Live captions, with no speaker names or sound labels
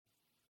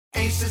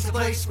Ace is the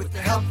place with the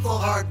helpful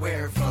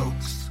hardware,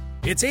 folks.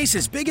 It's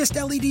Ace's biggest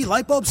LED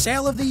light bulb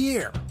sale of the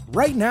year.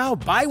 Right now,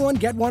 buy one,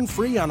 get one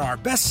free on our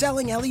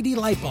best-selling LED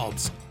light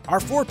bulbs. Our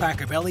 4-pack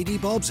of LED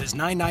bulbs is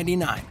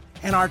 $9.99,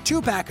 and our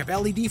 2-pack of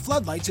LED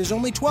floodlights is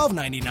only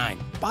 $12.99.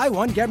 Buy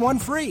one, get one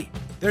free.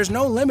 There's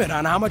no limit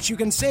on how much you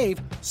can save,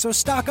 so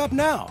stock up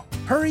now.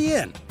 Hurry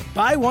in.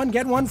 Buy one,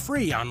 get one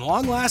free on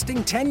long-lasting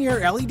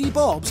 10-year LED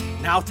bulbs,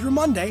 now through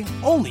Monday,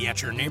 only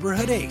at your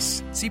neighborhood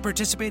Ace. See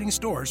participating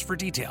stores for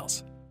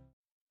details.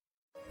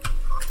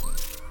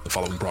 The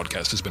following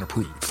broadcast has been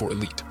approved for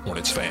elite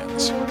Hornets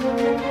fans. What a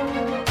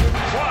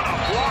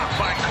block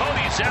by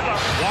Cody Zeller.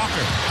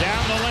 Walker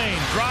down the lane,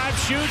 drive,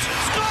 shoots,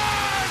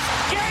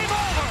 scores! Game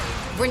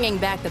over! Bringing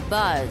back the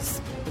buzz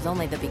was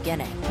only the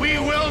beginning. We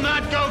will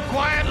not go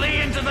quietly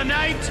into the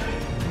night.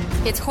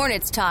 It's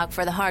Hornets talk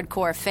for the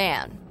hardcore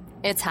fan.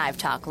 It's Hive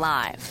Talk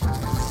Live.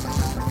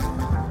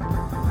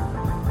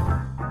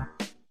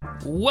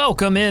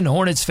 Welcome in,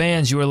 Hornets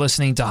fans. You are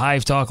listening to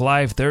Hive Talk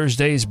Live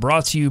Thursdays,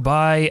 brought to you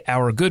by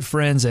our good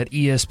friends at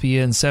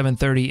ESPN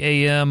 730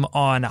 AM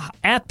on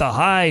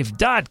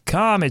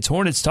atthehive.com. It's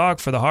Hornets Talk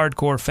for the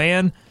hardcore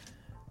fan.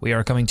 We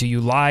are coming to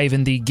you live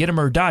in the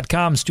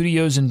Gittimer.com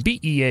studios in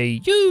BEA,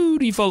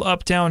 beautiful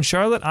uptown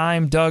Charlotte.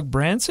 I'm Doug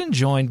Branson,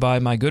 joined by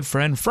my good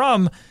friend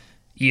from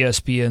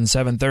ESPN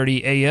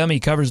 730 AM.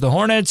 He covers the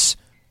Hornets,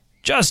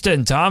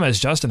 Justin Thomas.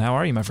 Justin, how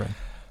are you, my friend?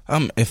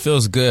 It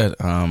feels good.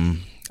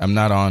 I'm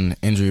not on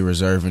injury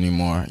reserve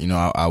anymore. You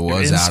know, I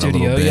was out studio,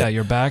 a little bit. Yeah,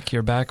 you're back.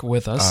 You're back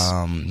with us.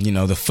 You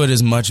know, the foot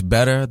is much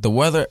better. The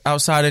weather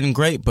outside isn't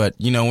great, but,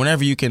 you know,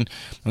 whenever you can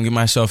get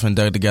myself and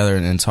Doug together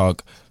and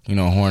talk, you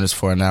know, Hornets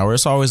for an hour,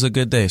 it's always a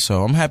good day.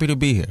 So I'm happy to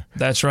be here.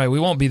 That's right. We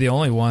won't be the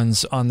only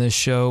ones on this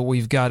show.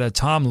 We've got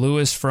Tom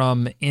Lewis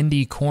from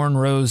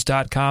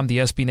IndyCornrows.com, the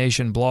SB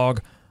Nation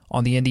blog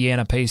on the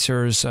Indiana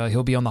Pacers.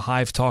 He'll be on the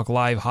Hive Talk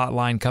Live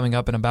hotline coming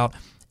up in about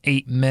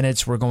 8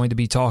 minutes. We're going to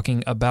be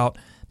talking about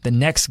the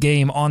next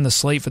game on the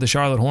slate for the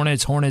Charlotte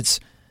Hornets.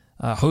 Hornets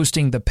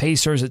hosting the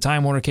Pacers at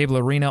Time Warner Cable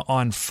Arena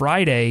on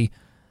Friday.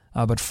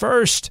 But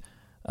first,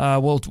 we're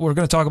going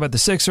to talk about the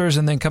Sixers,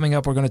 and then coming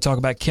up, we're going to talk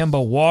about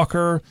Kemba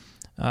Walker.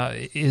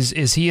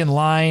 Is he in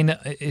line?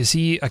 Is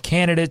he a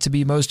candidate to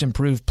be most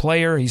improved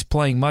player? He's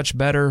playing much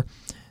better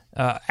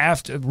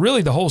after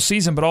really the whole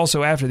season, but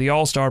also after the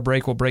All-Star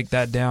break. We'll break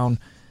that down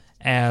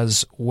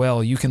as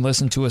well. You can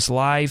listen to us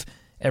live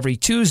every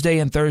Tuesday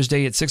and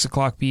Thursday at 6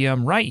 o'clock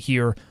p.m. right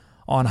here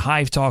on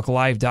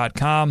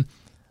HiveTalkLive.com.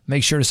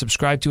 Make sure to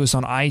subscribe to us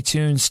on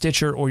iTunes,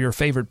 Stitcher, or your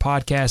favorite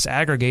podcast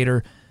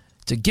aggregator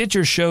to get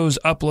your shows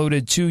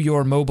uploaded to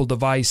your mobile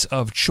device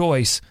of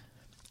choice.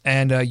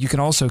 And you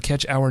can also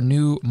catch our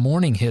new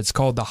morning hits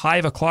called the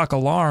Hive O'Clock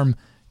Alarm,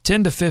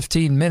 10 to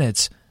 15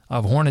 minutes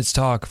of Hornets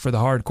talk for the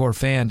hardcore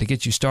fan to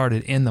get you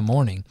started in the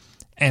morning.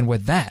 And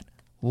with that,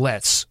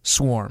 let's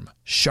swarm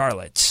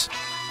Charlotte.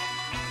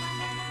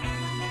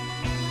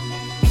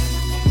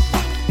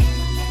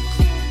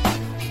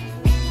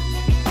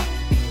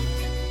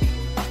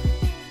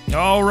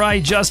 All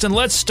right, Justin,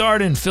 let's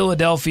start in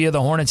Philadelphia. The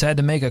Hornets had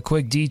to make a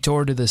quick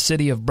detour to the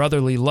city of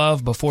brotherly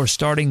love before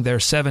starting their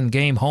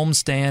 7-game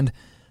homestand.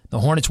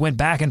 The Hornets went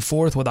back and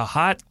forth with a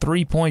hot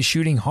three-point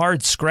shooting,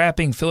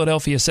 hard-scrapping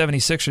Philadelphia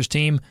 76ers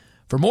team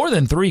for more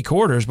than 3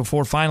 quarters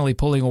before finally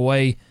pulling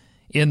away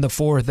in the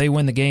fourth. They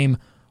win the game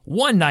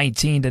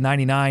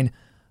 119-99.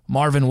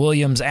 Marvin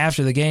Williams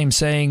after the game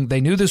saying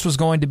they knew this was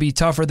going to be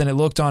tougher than it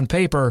looked on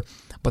paper,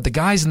 but the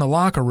guys in the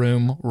locker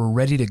room were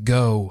ready to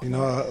go. You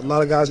know, a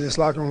lot of guys in this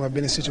locker room have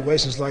been in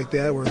situations like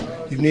that where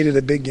you've needed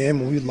a big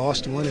game and we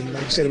lost one. And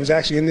like I said, it was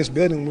actually in this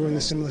building. We were in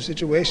a similar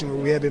situation where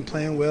we had been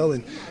playing well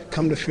and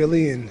come to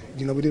Philly and,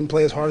 you know, we didn't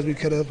play as hard as we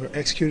could have or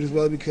execute as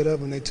well as we could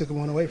have, and they took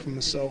one away from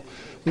us. So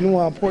we knew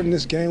how important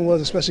this game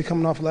was, especially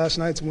coming off last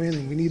night's win,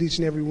 and we need each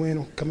and every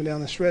win coming down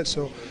the stretch.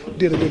 So we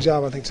did a good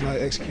job, I think, tonight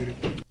executed.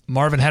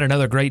 Marvin had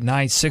another great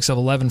night, 6 of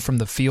 11 from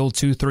the field,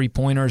 2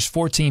 3-pointers,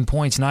 14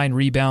 points, 9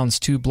 rebounds,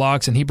 2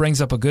 blocks, and he brings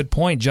up a good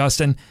point,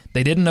 Justin.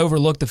 They didn't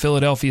overlook the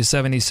Philadelphia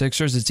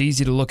 76ers. It's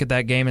easy to look at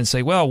that game and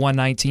say, well,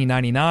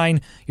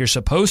 119-99, you're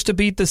supposed to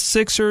beat the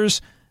Sixers,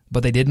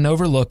 but they didn't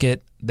overlook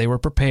it. They were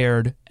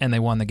prepared, and they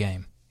won the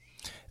game.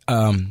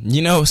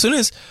 You know, as soon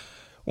as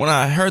when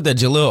I heard that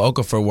Jahlil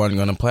Okafor wasn't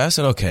going to play, I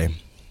said, okay,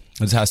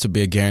 this has to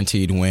be a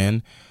guaranteed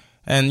win.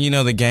 And, you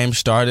know, the game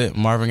started.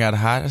 Marvin got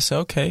hot. I said,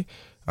 okay.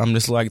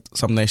 Just like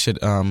something they should,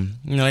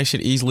 they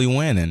should easily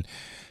win. And,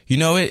 you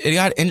know, it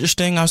got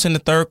interesting. I was in the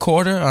third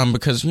quarter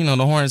because, you know,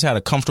 the Hornets had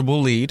a comfortable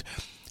lead.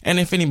 And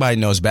if anybody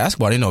knows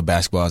basketball, they know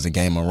basketball is a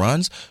game of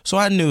runs. So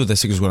I knew the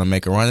Sixers were going to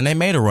make a run, and they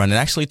made a run and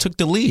actually took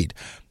the lead.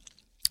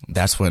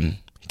 That's when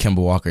Kemba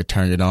Walker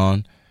turned it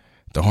on.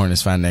 The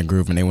Hornets found that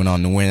groove, and they went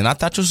on to win. And I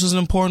thought this was an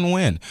important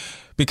win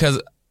because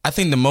I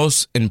think the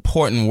most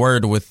important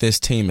word with this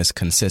team is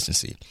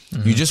consistency.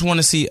 Mm-hmm. You just want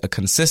to see a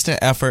consistent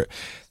effort,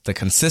 the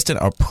consistent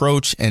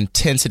approach,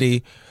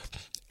 intensity,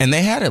 and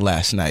they had it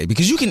last night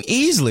because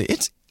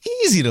it's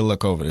easy to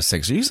look over the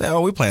Sixers. You say,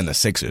 oh, we're playing the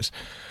Sixers.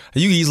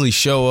 You easily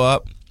show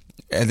up,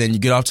 and then you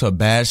get off to a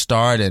bad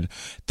start and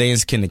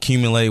things can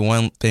accumulate.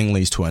 One thing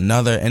leads to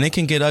another, and it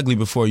can get ugly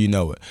before you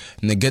know it.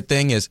 And the good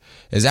thing is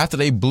after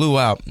they blew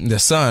out the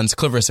Suns,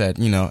 Clifford said,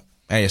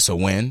 hey, it's a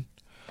win.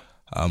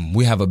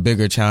 We have a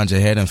bigger challenge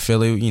ahead in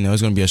Philly.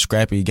 It's going to be a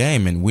scrappy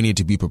game, and we need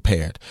to be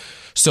prepared.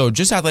 So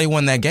just after they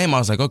won that game, I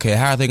was like, okay,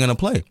 how are they going to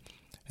play?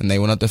 And they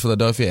went up to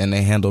Philadelphia, and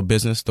they handled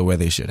business the way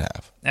they should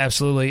have.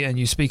 Absolutely. And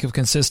you speak of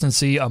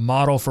consistency. A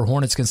model for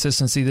Hornets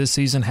consistency this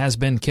season has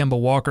been Kemba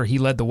Walker. He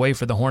led the way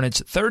for the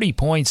Hornets. 30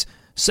 points,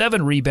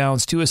 7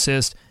 rebounds, 2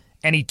 assists,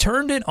 and he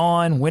turned it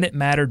on when it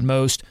mattered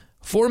most.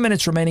 4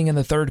 minutes remaining in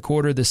the third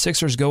quarter. The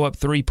Sixers go up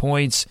 3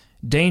 points.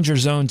 Danger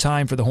zone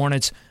time for the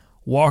Hornets.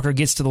 Walker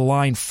gets to the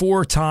line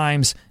 4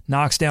 times,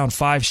 knocks down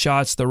 5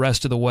 shots the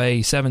rest of the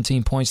way,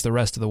 17 points the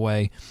rest of the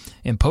way,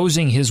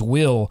 imposing his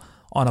will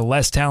on a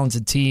less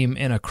talented team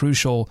in a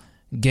crucial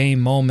game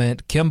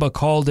moment. Kemba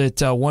called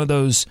it one of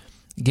those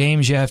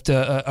games you have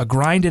to, a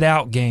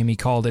grind-it-out game, he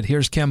called it.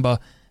 Here's Kemba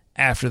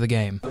after the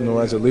game.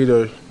 As a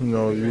leader, you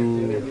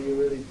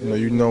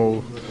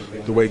know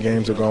the way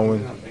games are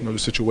going, the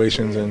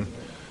situations, and,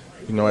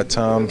 at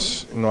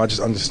times, I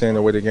just understand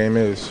the way the game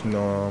is.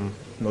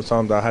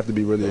 Times I have to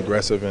be really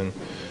aggressive and,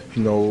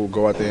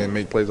 go out there and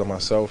make plays on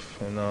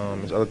myself. And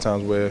there's other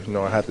times where,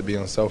 I have to be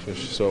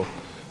unselfish. So,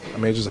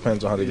 it just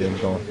depends on how the game's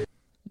going.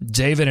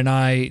 David and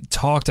I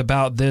talked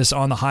about this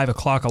on the Hive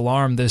O'Clock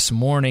Alarm this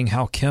morning,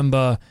 how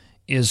Kemba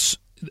is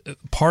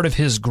part of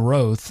his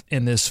growth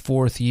in this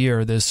fourth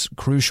year, this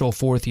crucial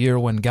fourth year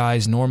when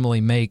guys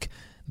normally make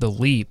the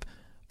leap.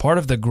 Part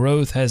of the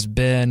growth has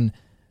been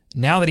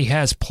now that he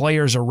has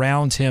players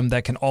around him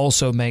that can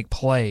also make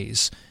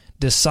plays,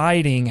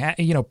 deciding,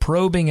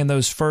 probing in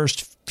those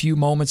first few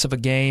moments of a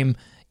game,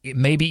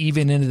 maybe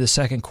even into the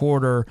second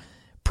quarter,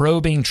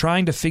 probing,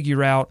 trying to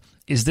figure out,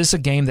 is this a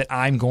game that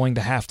I'm going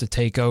to have to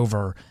take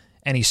over?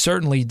 And he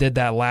certainly did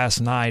that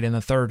last night in the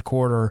third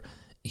quarter.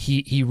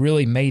 He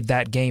really made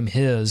that game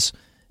his,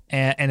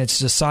 and it's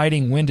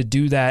deciding when to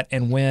do that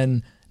and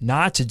when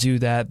not to do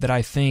that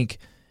I think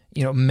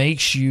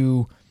makes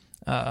you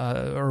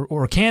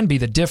or can be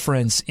the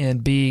difference in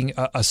being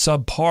a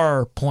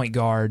subpar point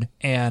guard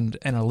and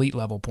an elite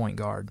level point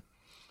guard.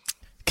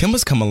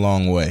 Kemba's come a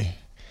long way.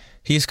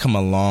 He's come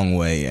a long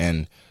way,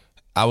 and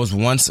I was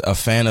once a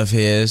fan of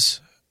his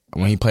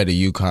when he played at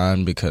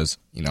UConn because,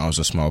 I was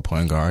a small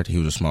point guard. He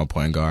was a small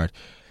point guard.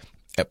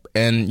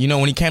 And,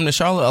 when he came to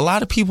Charlotte, a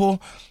lot of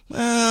people,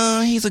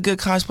 he's a good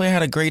college player,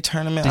 had a great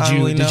tournament.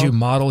 Did you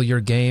model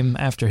your game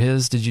after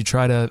his? Did you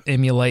try to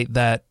emulate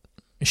that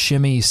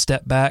shimmy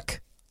step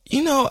back?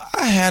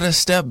 I had a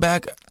step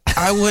back.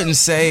 I wouldn't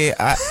say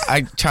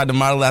I tried to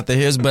model after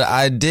his, but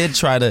I did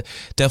try to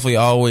definitely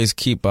always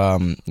keep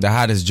the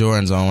hottest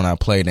Jordans on when I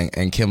played, and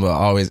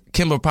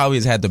Kemba probably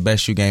has had the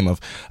best shoe game of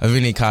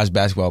any college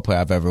basketball player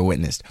I've ever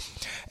witnessed.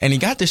 And he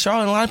got to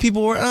Charlotte, and a lot of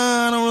people were,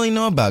 I don't really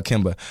know about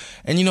Kemba.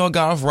 And it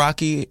got off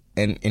rocky,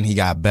 and he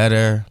got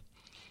better.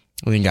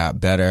 And he got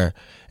better.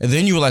 And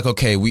then you were like,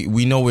 okay,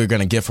 we know what we're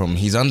going to get from him.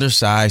 He's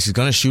undersized. He's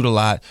going to shoot a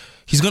lot.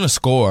 He's going to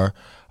score.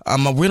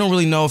 We don't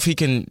really know if he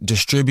can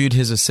distribute.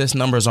 His assist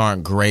numbers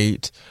aren't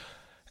great.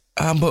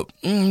 But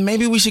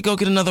maybe we should go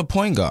get another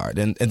point guard.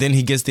 And then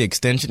he gets the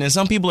extension. And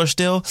some people are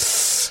still,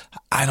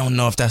 I don't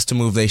know if that's the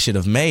move they should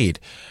have made.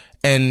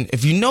 And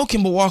if you know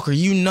Kemba Walker,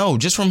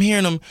 just from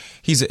hearing him,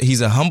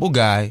 he's a humble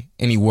guy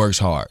and he works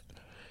hard.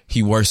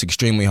 He works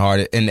extremely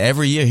hard. And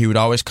every year he would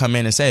always come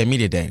in and say,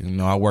 Media Day,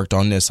 I worked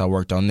on this.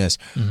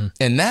 Mm-hmm.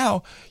 And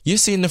now you're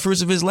seeing the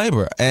fruits of his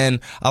labor. And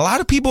a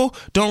lot of people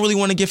don't really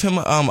want to give him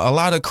a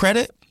lot of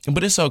credit,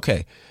 but it's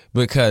okay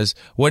because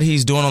what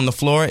he's doing on the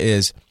floor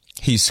is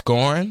he's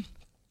scoring,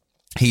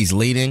 he's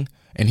leading,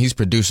 and he's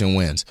producing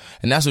wins.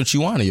 And that's what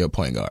you want in your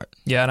point guard.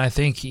 Yeah, and I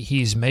think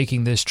he's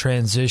making this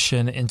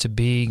transition into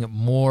being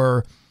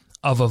more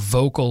of a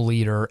vocal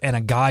leader and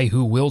a guy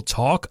who will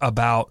talk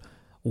about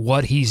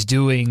what he's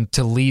doing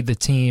to lead the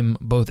team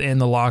both in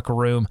the locker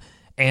room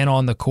and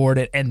on the court.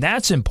 And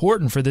that's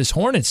important for this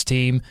Hornets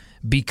team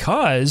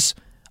because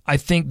I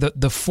think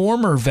the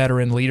former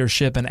veteran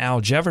leadership in Al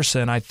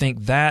Jefferson, I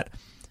think that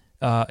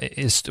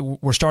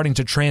we're starting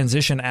to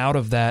transition out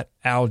of that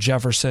Al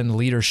Jefferson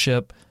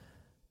leadership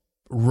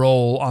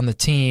role on the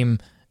team,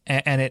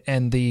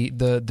 and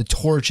the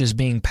torch is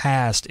being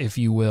passed, if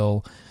you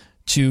will,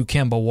 to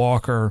Kemba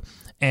Walker.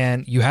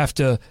 And you have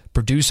to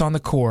produce on the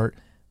court.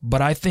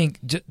 But I think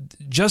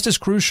just as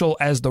crucial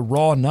as the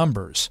raw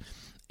numbers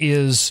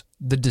is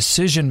the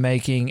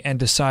decision-making and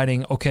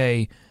deciding,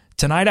 okay,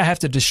 tonight I have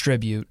to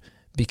distribute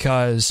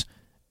because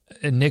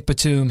Nick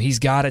Batum, he's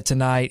got it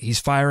tonight. He's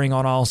firing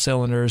on all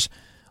cylinders.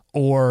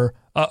 Or,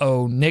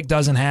 Nick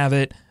doesn't have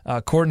it.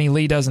 Courtney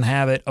Lee doesn't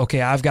have it.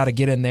 Okay, I've got to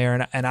get in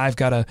there, and I've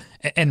got to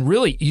 – and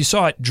really, you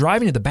saw it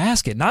driving to the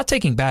basket, not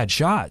taking bad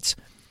shots,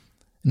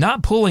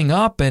 not pulling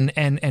up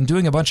and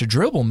doing a bunch of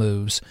dribble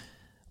moves,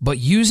 but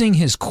using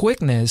his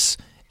quickness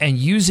and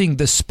using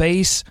the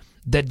space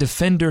that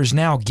defenders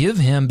now give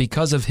him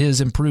because of his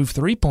improved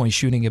three-point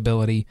shooting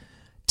ability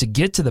to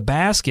get to the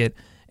basket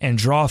and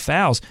draw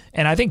fouls.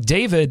 And I think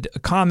David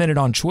commented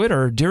on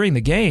Twitter during the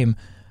game,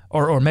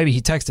 or maybe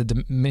he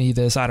texted me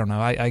this. I don't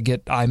know. I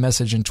get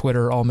iMessage and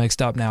Twitter all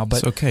mixed up now. But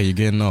it's okay. You're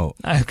getting old.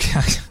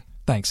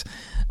 Thanks.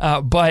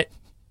 But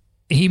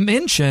he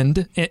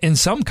mentioned in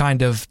some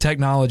kind of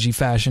technology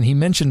fashion, he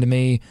mentioned to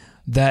me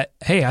that,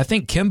 hey, I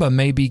think Kemba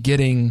may be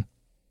getting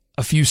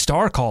a few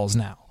star calls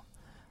now.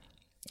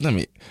 Do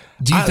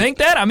you think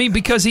that? I mean,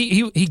 because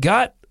he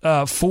got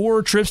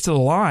 4 trips to the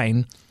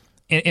line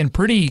in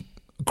pretty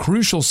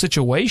crucial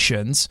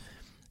situations,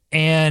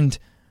 and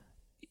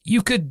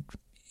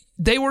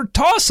they were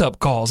toss-up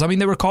calls. I mean,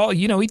 they were called,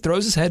 he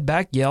throws his head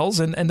back, yells,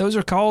 and those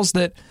are calls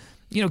that,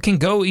 can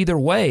go either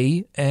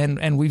way,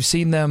 and we've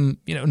seen them,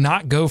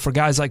 not go for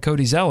guys like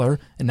Cody Zeller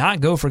and not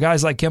go for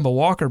guys like Kemba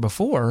Walker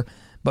before,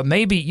 but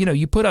maybe,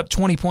 you put up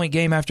 20-point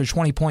game after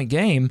 20-point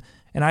game,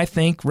 and I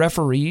think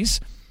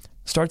referees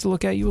start to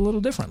look at you a little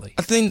differently.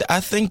 I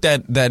think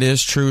that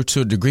is true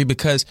to a degree,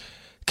 because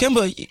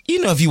Kemba,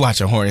 if you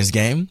watch a Hornets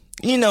game,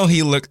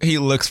 he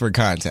looks for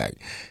contact.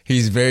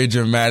 He's very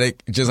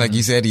dramatic. Just like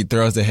you said, he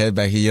throws the head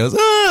back, he yells,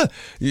 ah!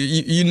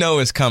 You know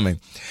it's coming.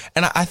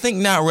 And I think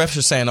now refs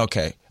are saying,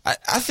 okay,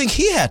 I think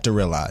he had to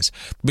realize,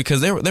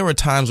 because there were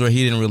times where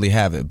he didn't really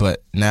have it,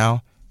 but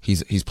now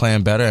he's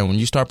playing better, and when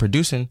you start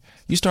producing,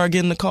 you start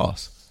getting the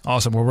calls.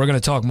 Awesome. Well, we're going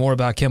to talk more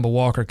about Kemba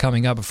Walker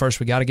coming up, but first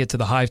we got to get to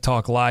the Hive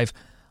Talk Live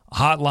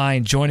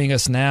hotline. Joining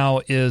us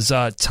now is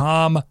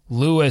Tom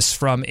Lewis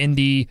from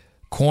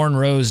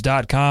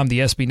IndyCornrows.com, the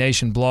SB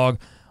Nation blog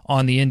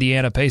on the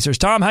Indiana Pacers.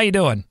 Tom, how you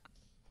doing?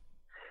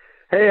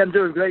 Hey, I'm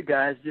doing great,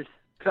 guys. Just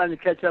trying to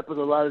catch up with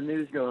a lot of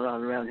news going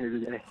on around here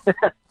today.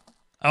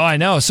 Oh, I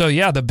know. So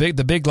yeah, the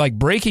big like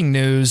breaking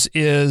news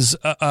is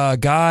a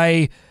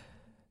guy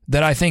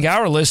that I think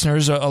a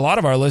lot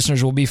of our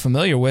listeners will be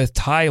familiar with,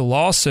 Ty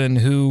Lawson,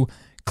 who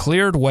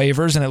cleared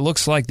waivers, and it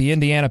looks like the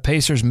Indiana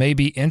Pacers may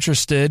be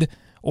interested,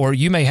 or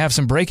you may have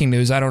some breaking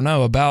news, I don't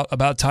know,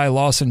 about Ty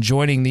Lawson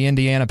joining the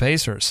Indiana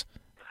Pacers.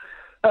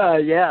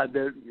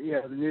 The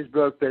news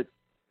broke that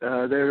they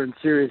were in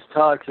serious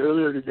talks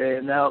earlier today,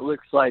 and now it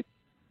looks like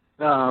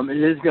it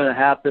is going to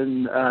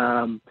happen.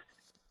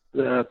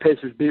 The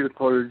Pacers beat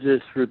reporter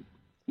just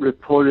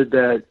reported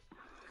that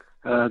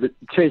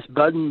Chase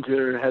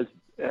Budinger has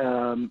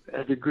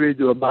agreed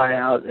to a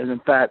buyout, and in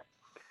fact,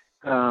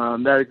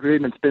 that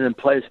agreement's been in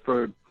place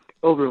for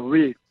over a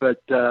week.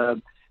 But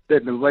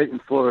they've been waiting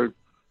for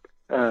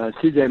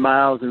C.J.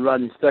 Miles and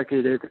Rodney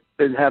Stuckey. They've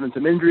been having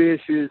some injury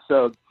issues,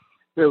 so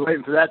they're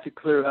waiting for that to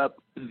clear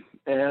up.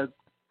 And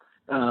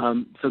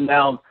so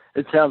now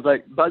it sounds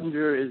like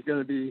Budinger is going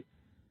to be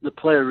the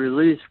player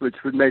released, which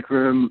would make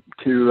room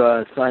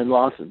to sign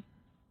Lawson.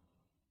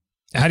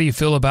 How do you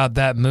feel about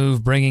that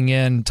move, bringing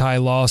in Ty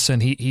Lawson?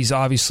 He's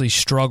obviously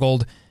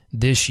struggled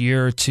this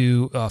year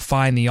to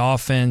find the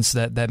offense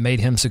that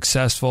made him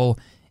successful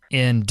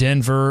in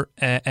Denver,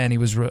 and he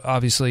was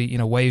obviously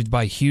waived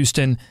by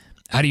Houston.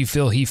 How do you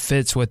feel he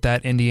fits with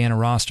that Indiana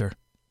roster?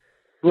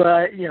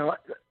 Well,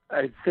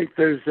 I think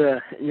there's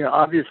a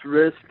obvious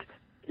risk.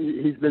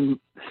 He's been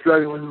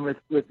struggling with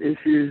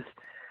issues.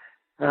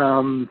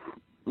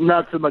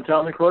 Not so much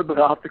on the court, but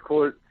off the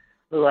court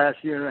the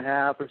last year and a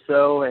half or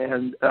so,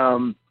 and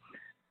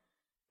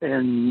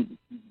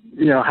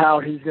how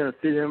he's going to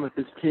fit in with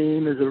his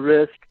team is a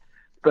risk.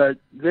 But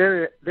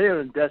they're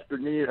in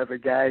desperate need of a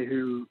guy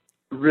who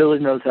really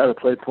knows how to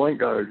play point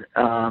guard.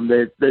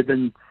 They've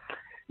been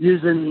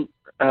using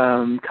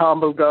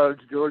combo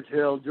guards. George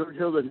Hill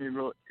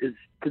is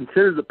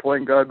considered the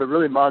point guard, but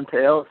really Monte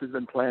Ellis has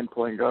been playing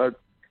point guard.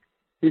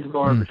 He's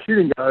more of a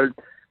shooting guard.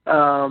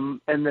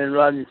 And then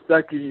Rodney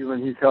Stuckey,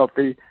 when he's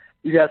healthy,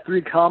 you got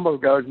 3 combo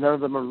guards. None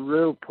of them are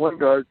real point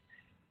guards.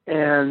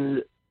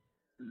 And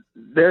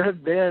there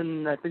have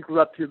been, I think we're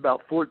up to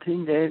about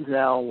 14 games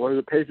now where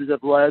the Pacers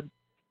have led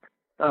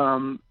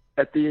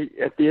at the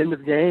end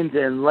of games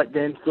and let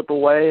games slip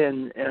away.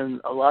 And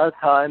a lot of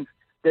times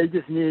they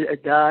just need a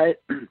guy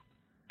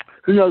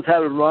who knows how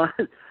to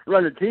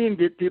run a team,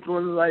 get people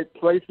in the right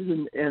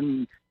places,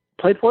 and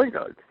play point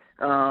guard.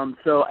 I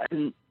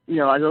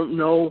don't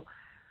know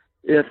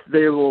if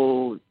they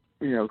will,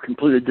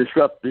 completely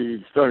disrupt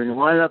the starting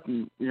lineup.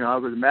 And, I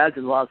would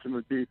imagine Lawson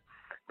would be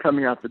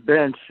coming off the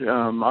bench,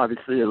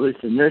 obviously, at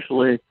least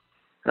initially.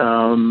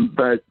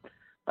 But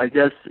I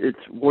guess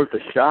it's worth a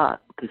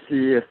shot to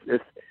see if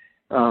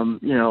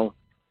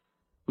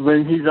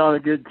when he's on a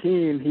good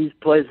team, he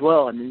plays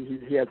well. I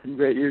mean, he had some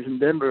great years in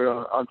Denver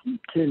on some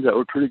teams that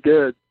were pretty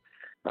good.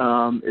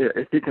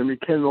 If he can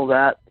rekindle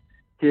that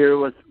here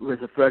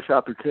with a fresh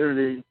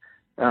opportunity,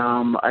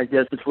 I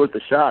guess it's worth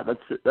a shot.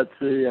 That's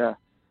the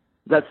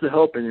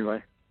hope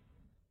anyway.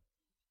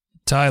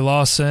 Ty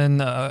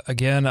Lawson,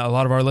 again, a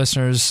lot of our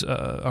listeners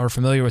are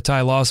familiar with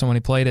Ty Lawson when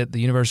he played at the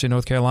University of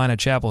North Carolina,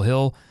 Chapel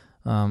Hill.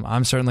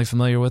 I'm certainly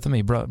familiar with him.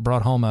 He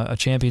brought home a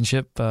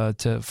championship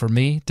for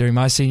me during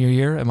my senior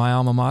year at my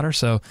alma mater.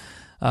 So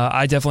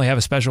I definitely have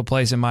a special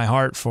place in my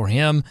heart for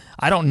him.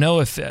 I don't know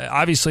if,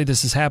 obviously,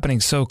 this is happening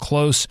so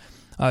close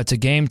to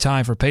game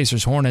time for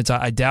Pacers Hornets.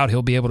 I doubt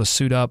he'll be able to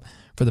suit up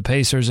for the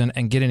Pacers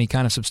and get any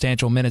kind of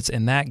substantial minutes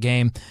in that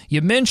game.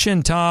 You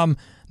mentioned, Tom,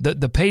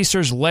 the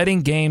Pacers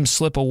letting games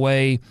slip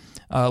away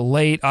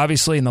late.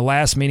 Obviously, in the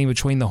last meeting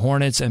between the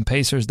Hornets and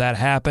Pacers, that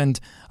happened.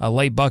 A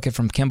late bucket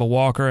from Kemba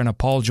Walker and a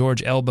Paul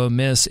George elbow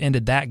miss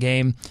ended that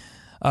game.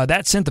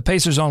 That sent the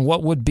Pacers on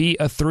what would be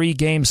a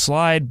 3-game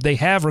slide. They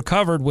have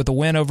recovered with a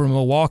win over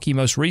Milwaukee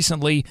most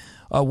recently.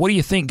 What do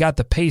you think got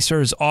the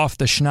Pacers off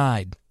the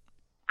schneid?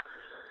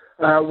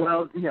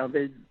 Well,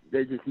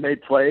 they just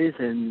made plays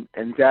and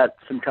got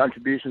some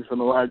contributions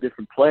from a lot of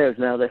different players.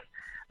 Now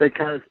they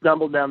kind of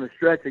stumbled down the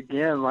stretch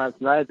again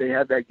last night. They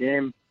had that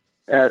game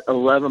at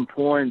 11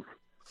 points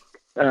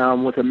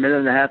with a minute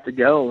and a half to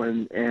go,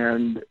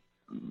 and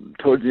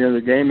towards the end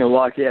of the game,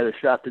 Milwaukee had a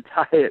shot to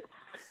tie it.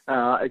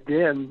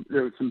 Again,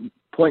 there were some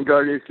point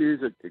guard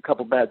issues, a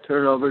couple bad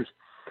turnovers,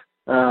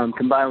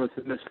 combined with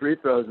some missed free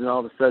throws, and all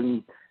of a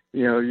sudden,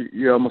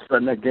 you're almost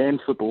letting that game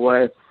slip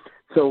away.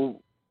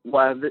 So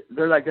while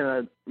they're not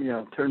going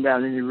to, turn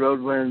down any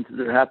road wins,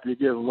 they're happy to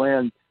get a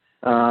win.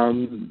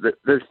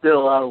 There's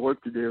still a lot of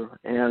work to do,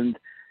 and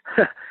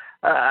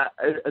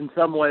in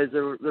some ways,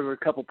 there were a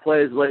couple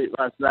plays late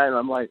last night, and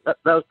I'm like, that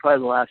was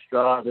probably the last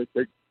straw.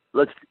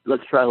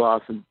 Let's try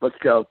Lawson. Let's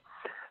go.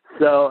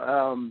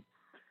 So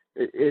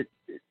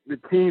the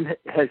team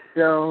has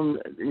shown,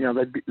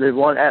 they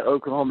won at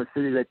Oklahoma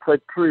City. They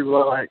played pretty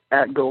well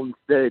at Golden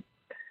State.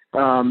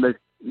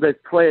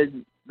 They've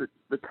played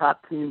the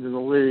top teams in the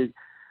league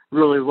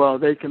really well.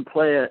 They can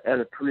play at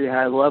a pretty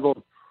high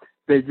level.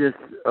 They just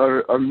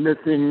are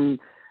missing.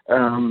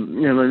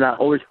 They're not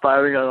always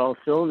firing on all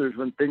cylinders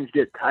when things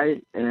get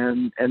tight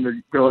and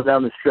they're going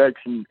down the stretch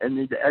and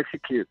need to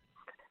execute.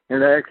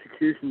 And that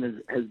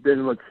execution has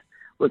been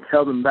what's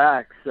held them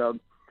back. So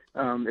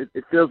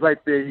it feels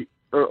like they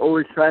are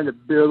always trying to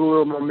build a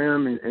little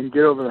momentum and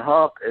get over the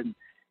hump and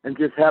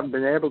just haven't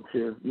been able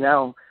to.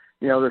 Now,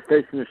 they're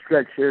facing a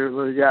stretch here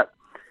where they got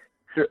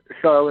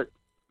Charlotte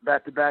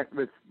back-to-back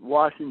with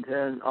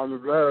Washington on the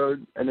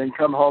road and then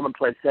come home and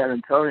play San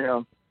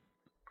Antonio.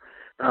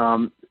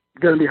 Going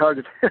to be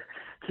hard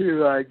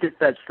to get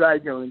that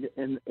stride going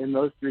in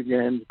those 3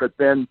 games. But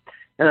then,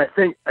 and I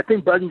think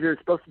Budinger is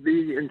supposed to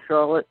be in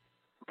Charlotte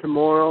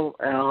tomorrow.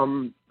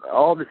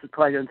 All of this is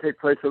probably going to take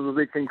place over the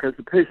weekend because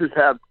the Pacers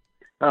have,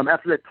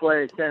 after they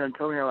play San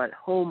Antonio at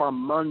home on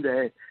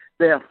Monday,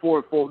 they have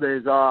 4 full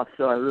days off.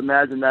 So I would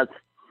imagine that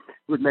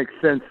would make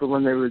sense for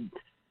when they would,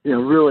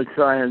 really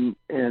try and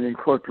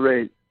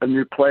incorporate a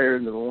new player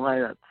into the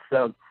lineup.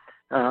 So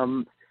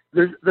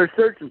they're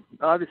searching.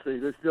 Obviously,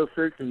 they're still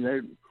searching.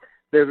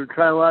 They were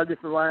trying a lot of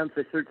different lineups.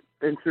 They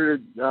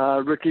inserted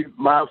rookie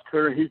Miles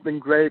Turner. He's been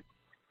great.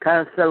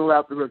 Kind of settled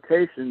out the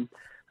rotation.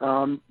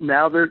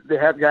 Now they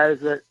have guys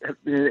that have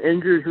been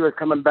injured who are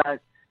coming back.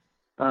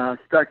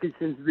 Stuckey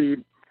seems to be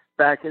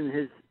back in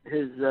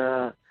his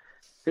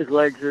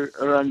legs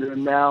are under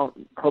him now.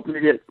 Hoping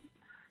to get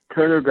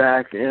Turner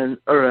back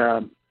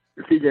or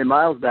C.J.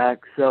 Miles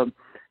back. So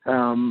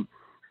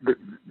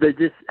they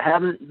just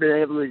haven't been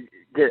able to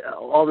get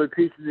all their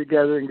pieces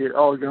together and get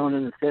all going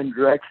in the same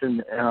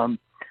direction.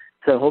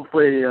 So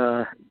hopefully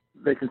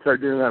they can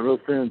start doing that real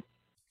soon.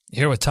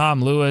 Here with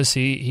Tom Lewis.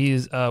 He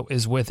is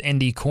with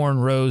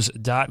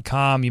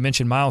IndyCornrows.com. You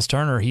mentioned Miles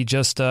Turner. He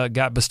just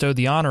got bestowed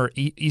the honor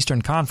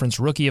Eastern Conference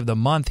Rookie of the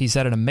Month. He's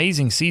had an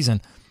amazing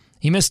season.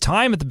 He missed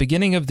time at the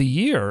beginning of the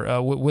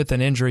year with an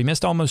injury. He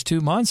missed almost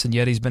 2 months, and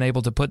yet he's been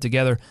able to put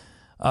together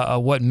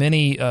what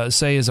many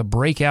say is a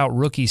breakout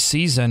rookie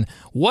season.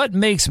 What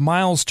makes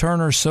Miles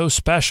Turner so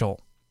special?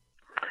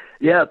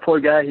 Yeah, poor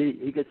guy.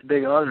 He gets a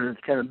big honor, and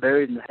it's kind of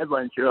buried in the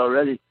headlines here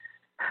already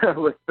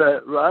with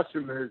the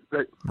roster moves.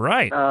 But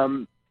right,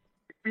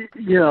 he's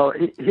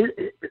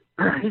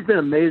been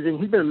amazing.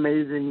 He's been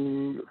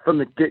amazing from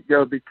the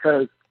get-go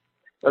because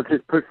of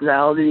his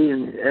personality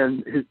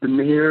and his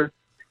demeanor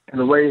and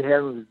the way he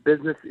handles his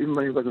business, even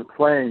when he wasn't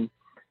playing.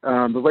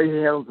 The way he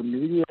handles the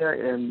media,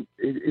 and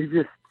he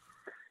just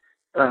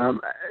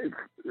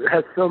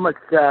has so much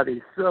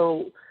savvy,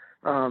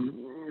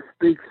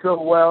 speaks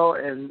so well,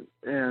 and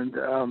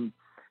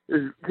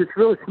is just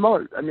really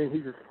smart. I mean,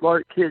 he's a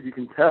smart kid, you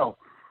can tell.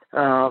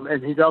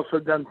 And he's also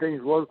done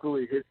things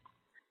locally.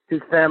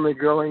 His family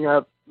growing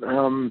up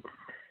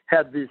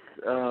had this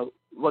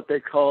what they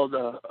called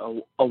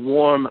a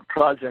warm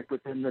project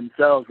within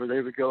themselves, where they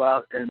would go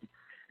out and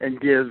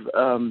give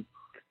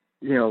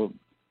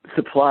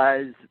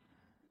supplies,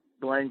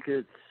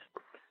 blankets,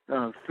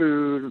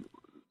 food,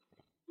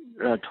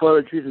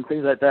 toiletries and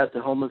things like that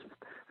to homeless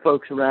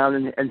folks around,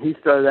 and he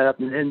started that up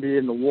in Indy,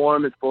 and the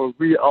warm is for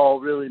we all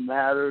really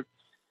matter.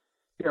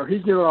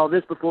 He's doing all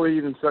this before he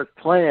even starts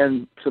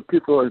playing, so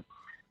people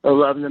are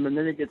loving him, and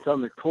then he gets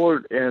on the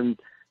court, and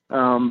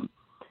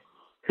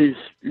he's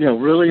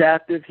really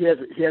active. He has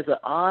an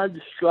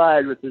odd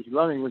stride with his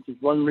running, which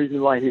is one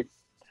reason why he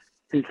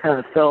kind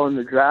of fell in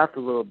the draft a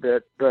little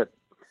bit, but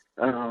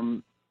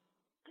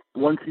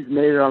once he's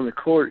made it on the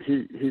court,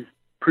 he's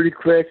pretty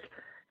quick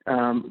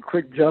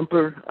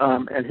jumper,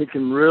 and he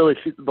can really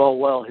shoot the ball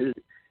well.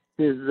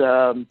 His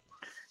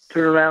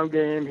turnaround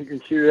game, he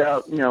can shoot it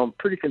out,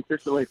 pretty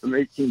consistently from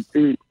 18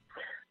 feet.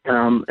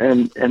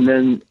 And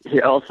then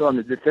he also on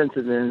the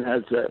defensive end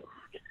has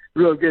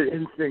real good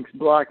instincts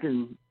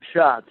blocking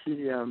shots.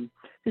 He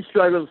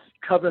struggles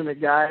covering the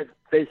guy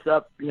face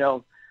up,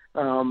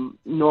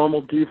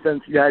 normal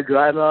defense guy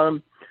driving on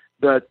him,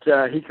 but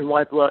he can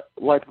wipe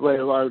away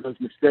a lot of those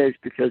mistakes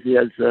because he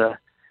has so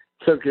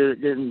good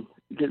at getting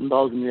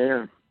balls in the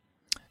air.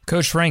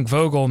 Coach Frank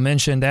Vogel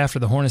mentioned after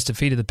the Hornets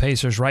defeated the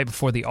Pacers right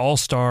before the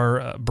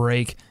All-Star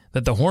break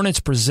that the Hornets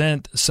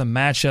present some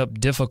matchup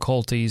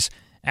difficulties.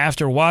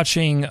 After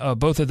watching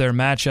both of their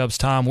matchups,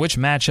 Tom, which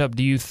matchup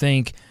do you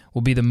think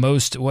will be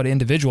what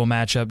individual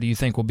matchup do you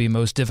think will be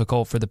most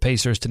difficult for the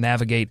Pacers to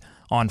navigate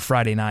on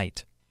Friday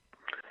night?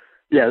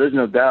 Yeah, there's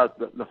no doubt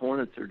that the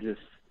Hornets are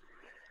just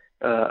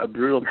a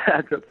brutal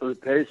matchup for the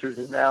Pacers.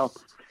 And now,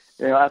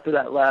 after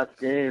that last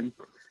game,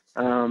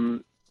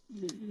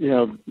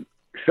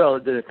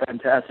 Charlotte did a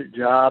fantastic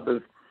job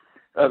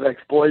of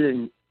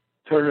exploiting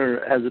Turner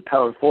as a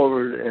power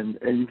forward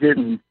and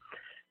getting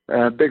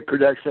big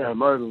production out of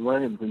Marvin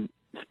Williams and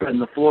spreading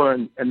the floor.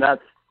 And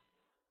that's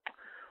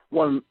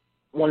one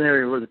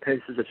area where the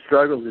Pacers have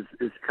struggled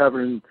is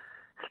covering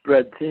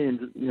spread teams.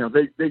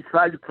 They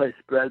tried to play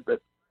spread,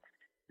 but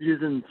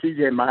using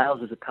C.J.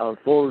 Miles as a power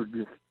forward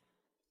just,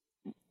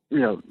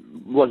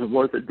 wasn't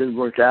worth it. Didn't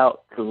work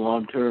out for the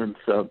long term.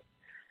 So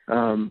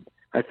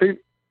I think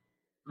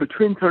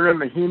between Turner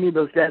and Mahinmi,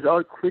 those guys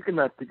are quick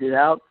enough to get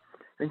out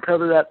and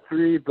cover that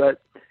three,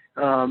 but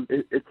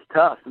it's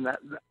tough, and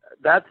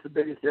that's the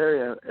biggest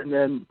area. And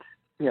then,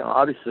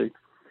 obviously,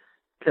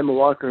 Kemba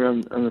Walker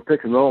on the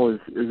pick and roll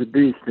is a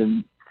beast,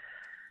 and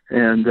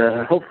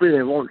hopefully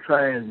they won't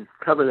try and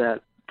cover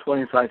that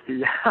 25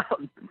 feet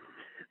out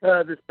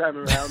this time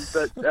around.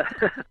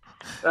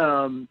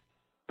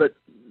 But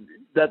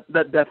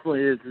that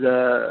definitely is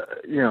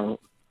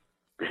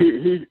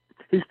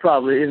he's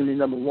probably enemy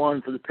number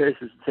one for the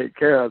Pacers to take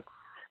care of,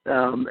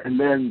 and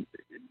then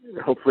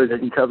hopefully they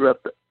can cover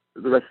up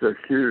the rest of their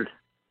shooters.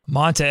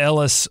 Monta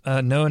Ellis,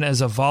 known as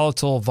a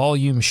volatile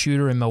volume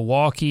shooter in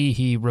Milwaukee,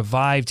 he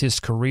revived his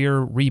career,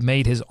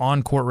 remade his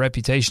on-court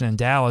reputation in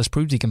Dallas,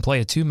 proved he can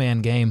play a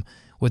two-man game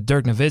with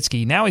Dirk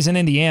Nowitzki. Now he's in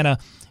Indiana.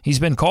 He's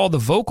been called the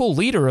vocal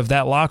leader of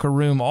that locker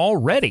room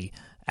already.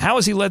 How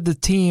has he led the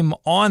team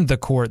on the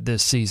court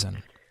this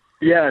season?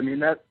 Yeah,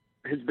 that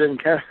has been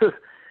kind of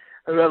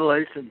a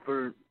revelation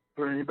for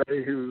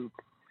anybody who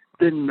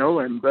didn't know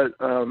him, but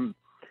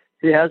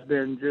he has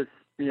been just,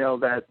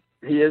 that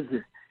he is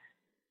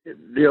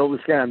the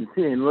oldest guy on the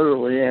team,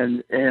 literally,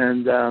 and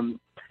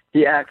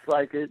he acts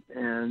like it,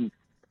 and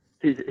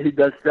he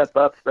does step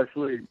up,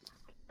 especially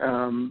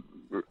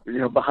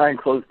behind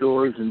closed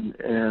doors,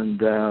 and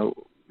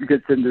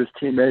gets into his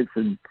teammates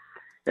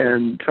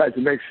and tries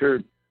to make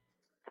sure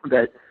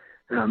that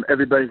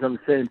everybody's on the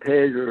same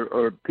page,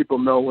 or people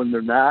know when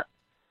they're not.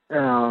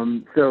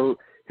 So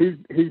he's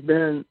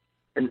been,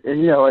 and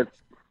if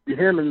you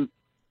hear him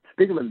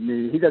speaking with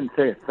me, he doesn't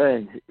say a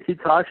thing. He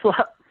talks a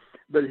lot,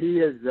 but he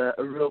is a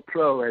real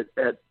pro at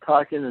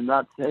talking and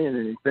not saying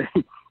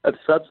anything of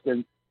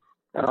substance,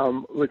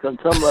 which on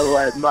some level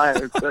I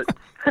admire.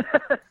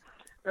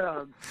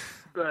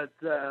 But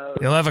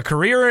he'll have a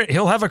career in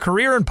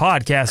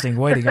podcasting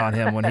waiting on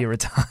him when he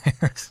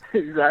retires.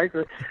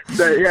 Exactly.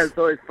 But yeah, it's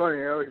always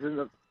funny. I always end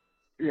up,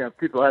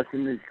 people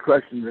asking these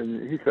questions,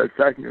 and he starts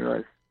talking to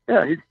us.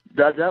 Yeah, he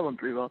does that one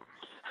pretty well.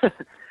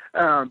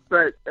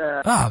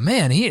 Oh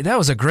man, that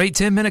was a great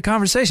 10-minute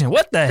conversation.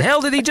 What the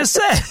hell did he just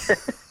say?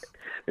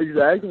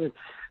 Exactly.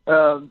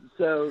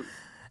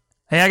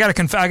 Hey, I got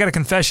a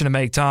confession to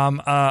make,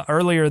 Tom.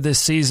 Earlier this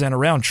season,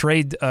 around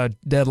trade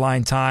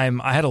deadline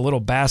time, I had a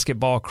little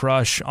basketball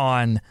crush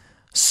on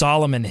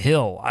Solomon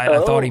Hill. I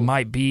thought he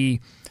might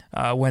be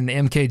when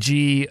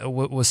MKG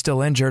was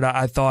still injured.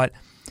 I thought,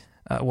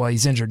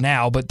 he's injured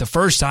now, but the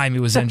first time he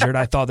was injured,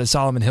 I thought that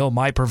Solomon Hill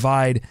might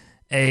provide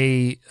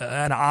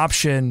an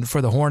option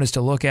for the Hornets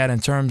to look at in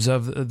terms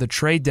of the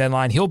trade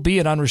deadline. He'll be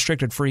an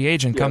unrestricted free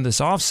agent come this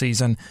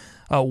offseason.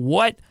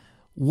 What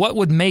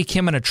would make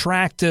him an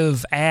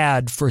attractive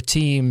ad for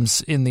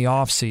teams in the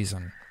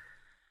offseason?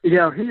 He's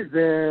been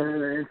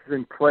an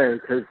interesting player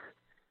because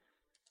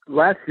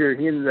last year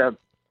he ended up,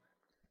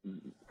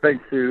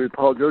 thanks to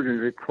Paul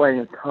George,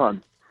 playing a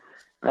ton.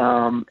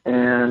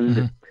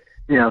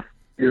 If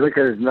you look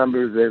at his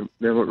numbers,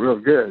 they weren't real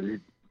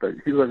good, but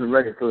he wasn't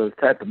ready for those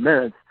type of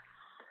minutes.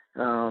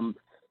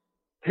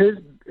 His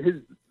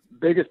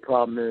biggest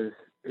problem is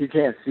he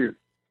can't shoot.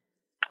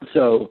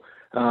 So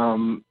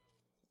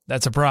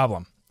that's a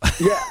problem.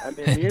 Yeah,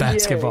 in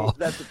basketball,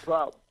 that's a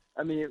problem.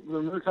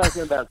 When we're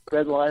talking about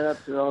spread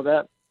lineups and all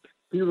that,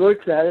 he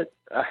looks at it,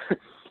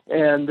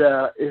 and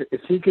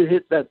if he could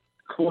hit that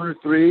corner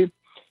three,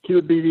 he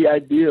would be the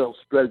ideal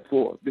spread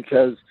four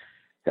because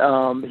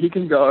he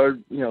can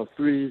guard,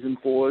 threes and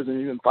fours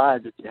and even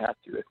fives if you have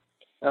to.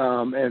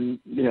 And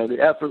the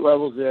effort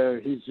levels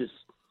there, he's just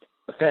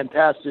a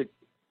fantastic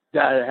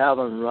guy to have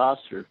on the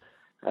roster.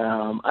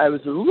 I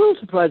was a little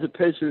surprised the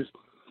Pacers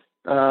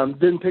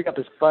didn't pick up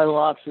his final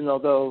option,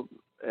 although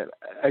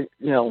they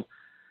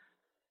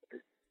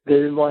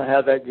didn't want to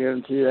have that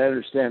guarantee. I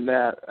understand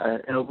that,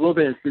 and it will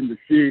be interesting to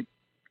see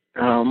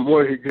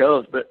where he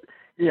goes. But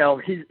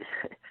he's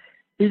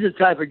the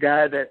type of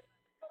guy that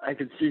I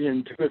could see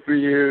in 2 or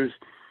 3 years,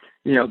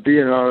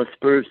 being on a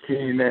Spurs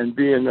team and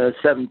being a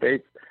 7th,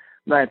 8th,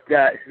 9th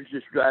guy who's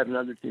just driving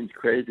other teams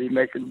crazy,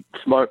 making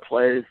smart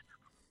plays,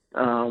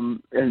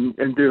 and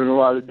doing a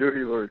lot of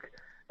dirty work.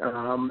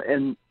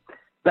 And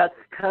that's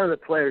kind of the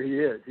player he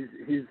is.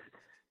 He's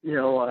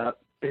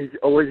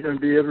always going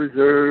to be a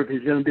reserve.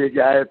 He's going to be a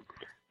guy,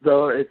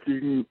 though, if you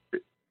can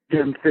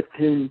give him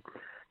 15,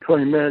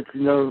 20 minutes,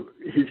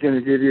 he's going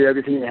to give you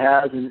everything he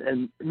has.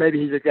 And maybe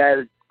he's a guy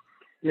that,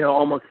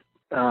 almost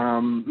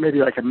maybe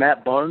like a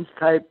Matt Barnes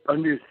type,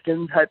 under your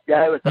skin type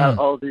guy without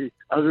all the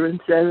other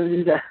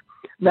insanity that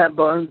Matt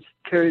Barnes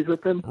carries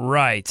with him.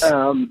 Right.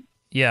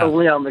 Yeah.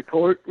 Only on the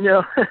court,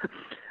 the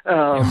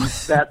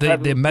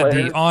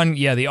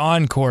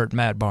on-court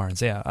Matt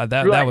Barnes. Yeah,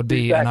 that would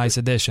be a nice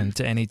addition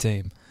to any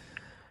team.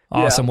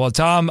 Awesome. Yeah. Well,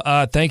 Tom,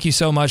 thank you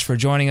so much for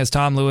joining us.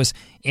 Tom Lewis,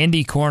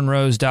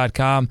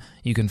 IndyCornrows.com.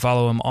 You can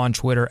follow him on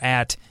Twitter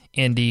at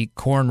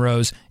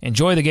IndyCornrows.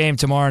 Enjoy the game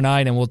tomorrow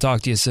night, and we'll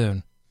talk to you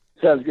soon.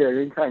 Sounds good.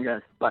 Anytime,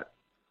 guys. Bye.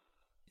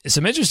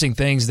 Some interesting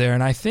things there,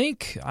 and I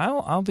think,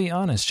 I'll be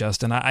honest,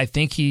 Justin, I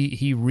think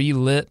he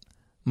relit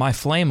my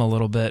flame a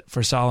little bit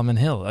for Solomon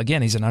Hill.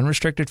 Again, he's an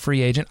unrestricted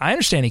free agent. I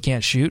understand he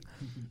can't shoot.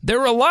 There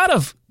were a lot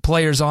of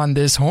players on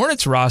this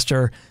Hornets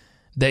roster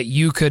that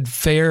you could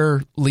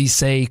fairly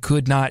say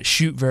could not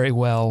shoot very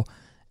well,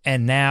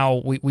 and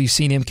now we've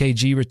seen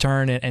MKG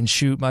return and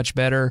shoot much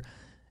better,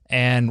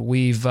 and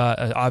we've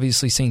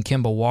obviously seen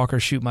Kemba Walker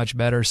shoot much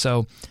better.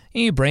 So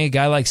you bring a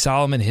guy like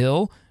Solomon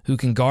Hill who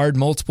can guard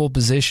multiple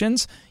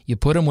positions, you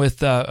put him with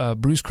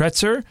Bruce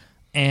Kretzer,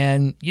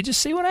 and you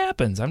just see what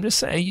happens. I'm just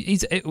saying,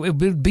 it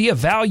would be a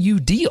value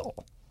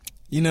deal.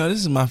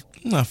 This is my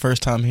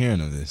first time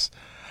hearing of this.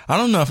 I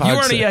don't know if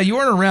you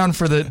weren't around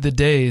for the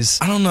days.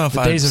 I don't know if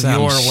I'd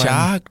sound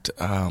shocked.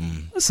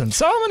 Listen,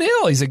 Solomon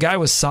Hill, he's a guy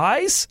with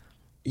size.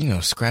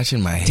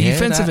 Scratching my head.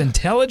 Defensive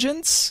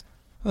intelligence.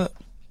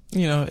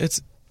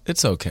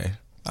 It's okay.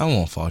 I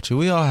won't fault you.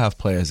 We all have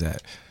players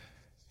that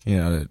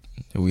that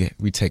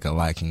we take a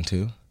liking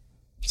to.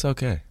 It's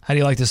okay. How do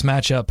you like this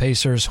matchup,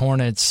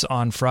 Pacers-Hornets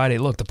on Friday?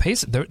 Look, the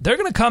Pacers, they're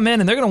going to come in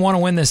and they're going to want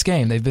to win this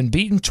game. They've been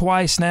beaten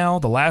twice now.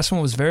 The last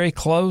one was very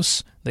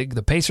close.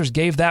 The Pacers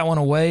gave that one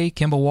away.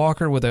 Kemba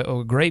Walker with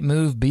a great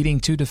move, beating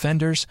 2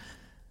 defenders.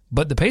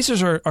 But the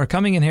Pacers are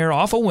coming in here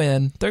off a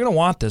win. They're going to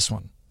want this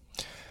one.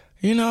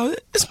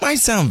 This might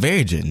sound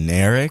very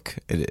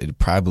generic. It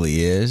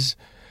probably is.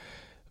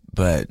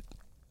 But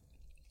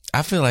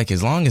I feel like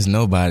as long as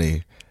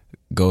nobody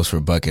goes for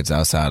buckets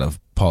outside of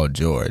Paul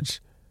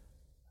George,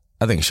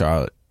 I think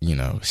Charlotte,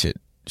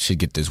 should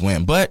get this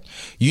win. But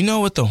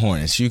with the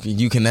Hornets,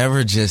 you can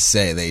never just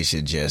say they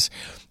should just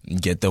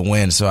get the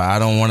win. So I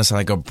don't want to sound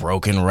like a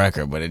broken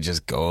record, but it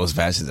just goes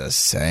back to the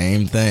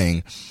same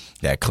thing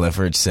that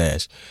Clifford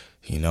says.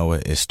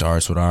 It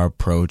starts with our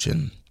approach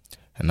and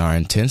our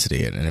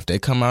intensity. And if they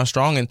come out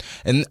strong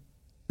and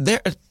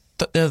they're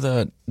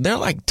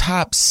like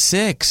top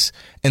 6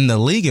 in the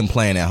league in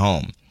playing at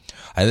home.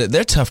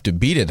 They're tough to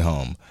beat at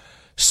home.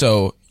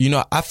 So,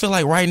 I feel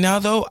like right now,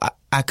 though,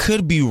 I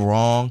could be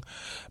wrong,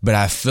 but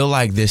I feel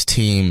like this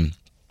team,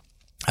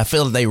 I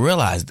feel they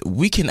realized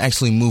we can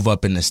actually move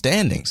up in the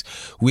standings.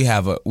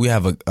 I feel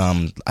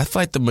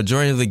like the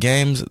majority of the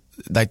games,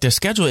 like their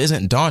schedule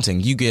isn't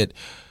daunting. You get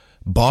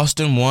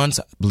Boston once,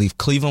 I believe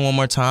Cleveland one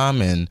more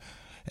time, and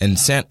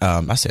San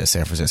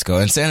Francisco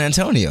and San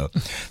Antonio.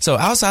 So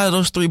outside of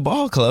those 3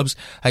 ball clubs,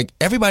 like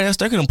everybody else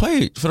they're going to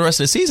play for the rest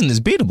of the season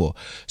is beatable.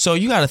 So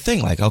you got to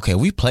think like, okay,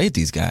 we played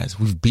these guys,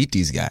 we've beat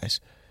these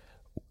guys.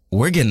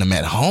 We're getting them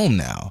at home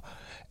now,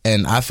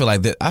 and I feel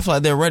like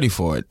they're ready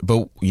for it.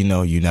 But you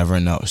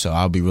never know. So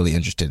I'll be really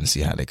interested to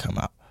see how they come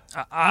out.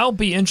 I'll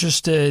be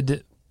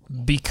interested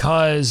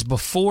because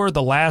before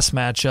the last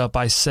matchup,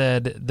 I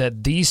said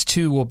that these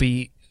two will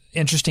be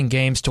interesting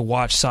games to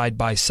watch side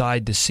by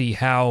side to see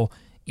how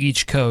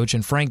each coach,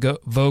 and Frank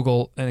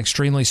Vogel, an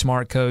extremely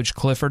smart coach,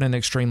 Clifford, an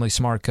extremely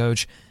smart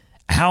coach,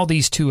 how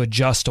these two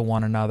adjust to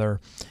one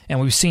another. And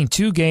we've seen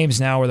 2 games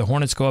now where the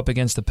Hornets go up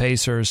against the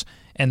Pacers,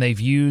 and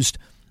they've used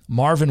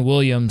Marvin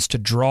Williams to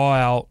draw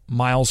out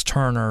Miles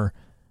Turner,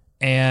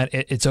 and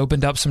it's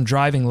opened up some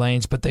driving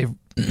lanes, but they've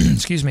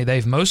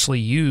they've mostly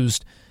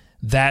used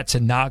that to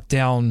knock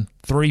down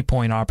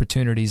 3-point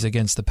opportunities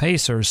against the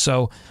Pacers.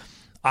 So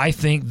I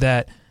think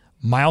that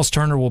Miles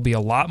Turner will be a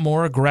lot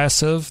more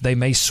aggressive. They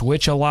may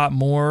switch a lot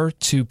more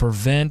to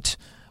prevent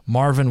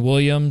Marvin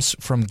Williams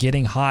from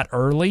getting hot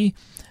early.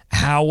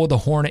 How will the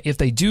Hornets, if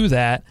they do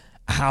that,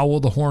 how will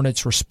the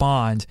Hornets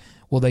respond?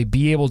 Will they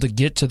be able to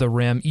get to the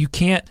rim? You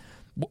can't,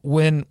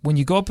 when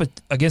you go up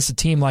against a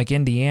team like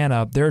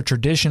Indiana, they're a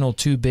traditional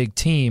 2-big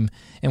team,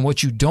 and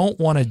what you don't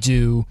want to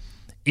do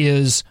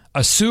is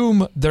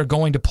assume they're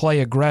going to play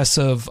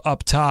aggressive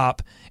up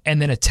top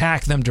and then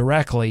attack them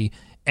directly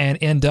and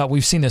end up.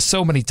 We've seen this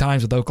so many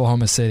times with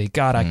Oklahoma City.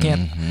 God, I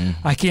can't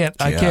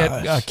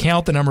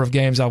count the number of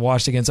games I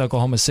watched against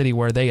Oklahoma City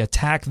where they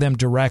attack them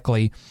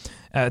directly.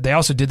 They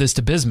also did this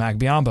to Bismack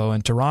Biyombo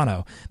in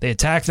Toronto. They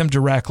attack them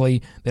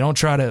directly. They don't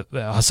try to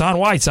Hassan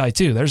Whiteside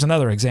too. There's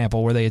another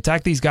example where they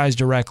attack these guys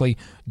directly.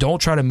 Don't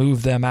try to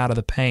move them out of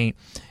the paint,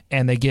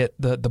 and they get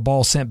the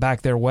ball sent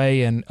back their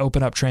way and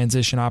open up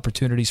transition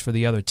opportunities for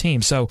the other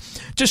team. So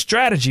just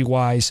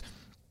strategy-wise,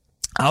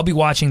 I'll be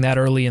watching that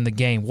early in the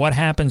game. What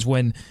happens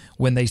when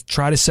they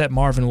try to set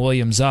Marvin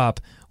Williams up?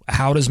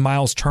 How does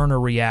Miles Turner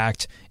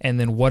react? And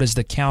then what is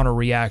the counter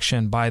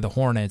reaction by the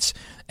Hornets?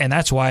 And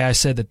that's why I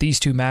said that these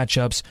two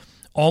matchups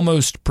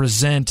almost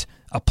present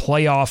a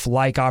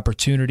playoff-like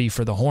opportunity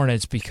for the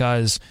Hornets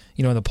because,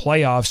 in the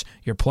playoffs,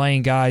 you're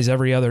playing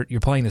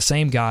you're playing the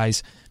same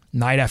guys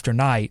night after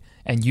night,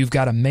 and you've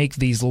got to make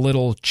these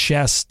little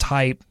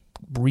chess-type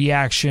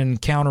reaction,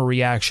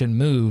 counter-reaction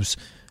moves.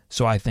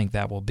 So I think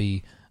that will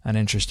be an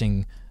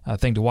interesting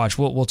thing to watch.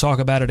 We'll talk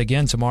about it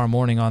again tomorrow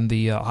morning on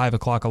the 5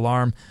 o'clock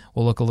alarm.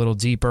 We'll look a little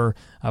deeper,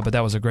 but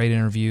that was a great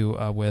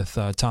interview with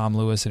Tom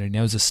Lewis, and he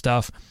knows his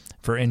stuff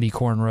for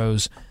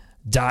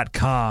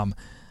IndyCornrows.com.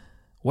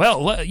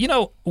 Well,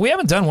 we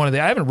haven't done one of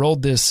I haven't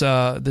rolled this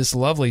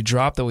lovely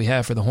drop that we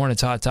have for the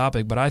Hornets Hot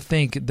Topic, but I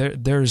think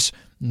there's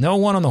no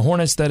one on the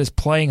Hornets that is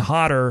playing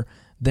hotter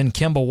than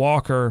Kemba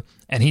Walker,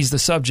 and he's the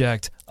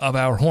subject of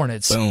our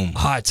Hornets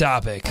Hot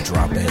Topic.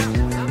 Drop it.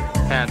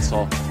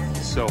 Hansel.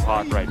 So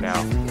hot right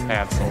now.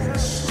 Hansel.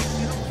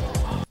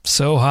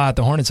 So hot.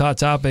 The Hornets Hot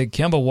Topic.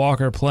 Kemba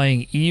Walker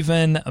playing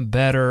even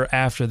better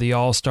after the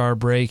All-Star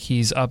break.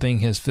 He's upping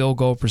his field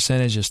goal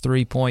percentage, his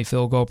three-point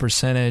field goal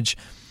percentage.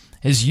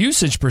 His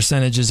usage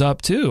percentage is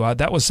up, too.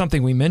 That was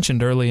something we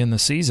mentioned early in the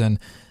season,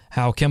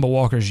 how Kemba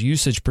Walker's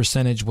usage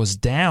percentage was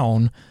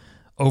down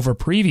over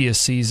previous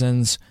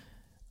seasons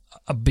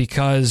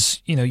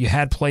because, you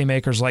had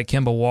playmakers like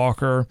Kemba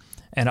Walker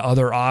and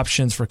other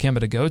options for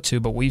Kemba to go to,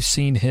 but we've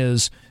seen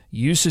his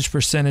usage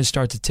percentage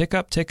start to tick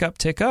up,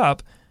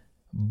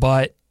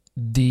 but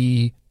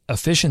the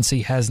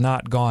efficiency has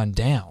not gone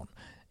down.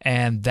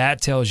 And that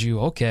tells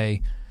you,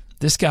 okay,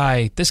 this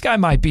guy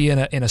might be in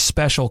a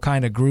special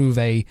kind of groove,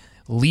 a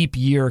leap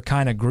year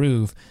kind of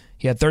groove.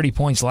 He had 30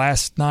 points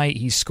last night.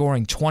 He's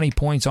scoring 20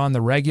 points on the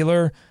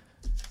regular.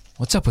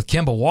 What's up with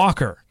Kemba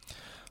Walker?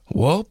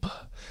 Well,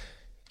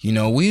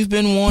 we've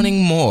been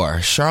wanting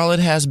more.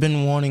 Charlotte has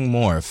been wanting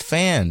more.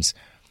 Fans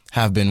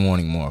have been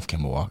wanting more of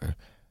Kemba Walker.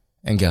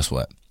 And guess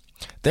what?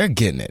 They're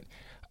getting it.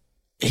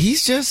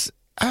 He's just,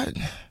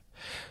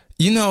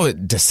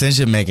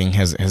 decision-making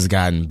has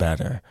gotten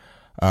better.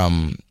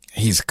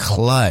 He's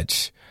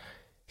clutch.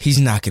 He's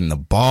knocking the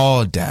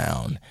ball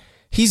down.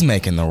 He's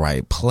making the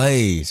right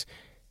plays.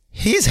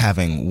 He's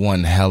having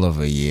one hell of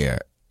a year.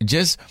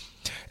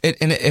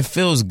 It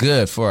feels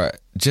good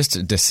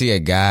to see a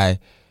guy.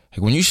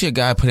 Like when you see a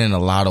guy put in a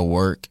lot of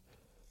work,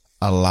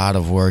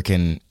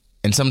 and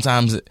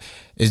sometimes it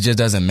just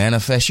doesn't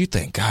manifest. You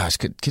think, gosh,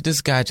 could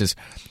this guy just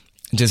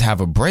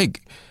have a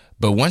break?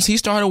 But once he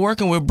started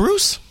working with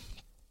Bruce,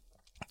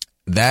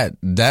 that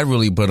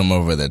really put him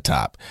over the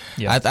top.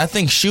 Yeah. I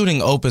think shooting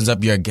opens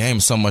up your game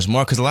so much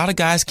more because a lot of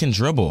guys can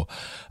dribble.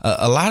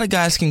 A lot of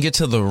guys can get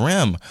to the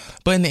rim.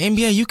 But in the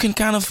NBA, you can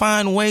kind of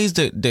find ways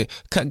to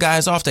cut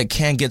guys off that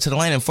can't get to the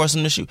lane and force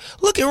them to shoot.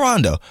 Look at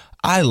Rondo.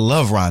 I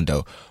love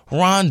Rondo.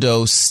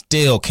 Rondo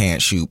still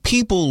can't shoot.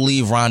 People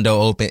leave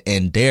Rondo open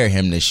and dare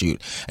him to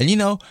shoot. And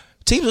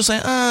teams will say,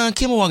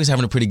 Kemba Walker's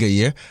having a pretty good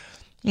year.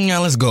 Yeah,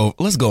 let's go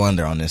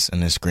under on this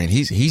screen.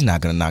 He's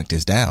not gonna knock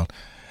this down.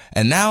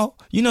 And now,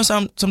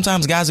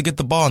 sometimes guys will get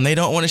the ball and they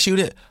don't want to shoot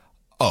it.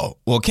 Oh,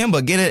 well,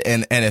 Kemba get it,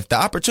 and if the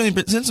opportunity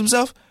presents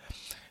himself,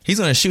 he's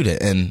gonna shoot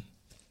it. And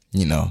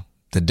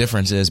the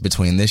difference is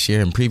between this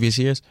year and previous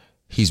years,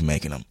 he's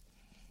making them.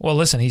 Well,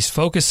 listen, he's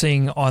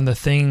focusing on the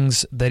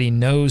things that he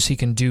knows he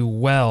can do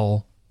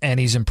well, and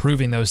he's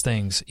improving those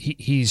things.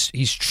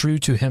 He's true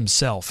to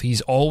himself.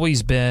 He's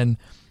always been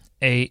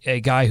a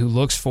guy who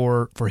looks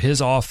for his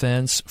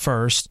offense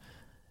first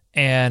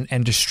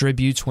and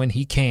distributes when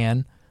he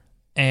can,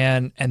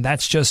 and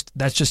that's just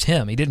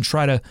him. He didn't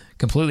try to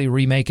completely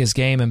remake his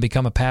game and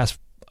become a pass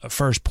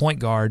first point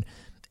guard.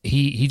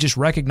 He just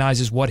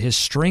recognizes what his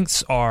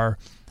strengths are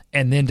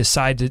and then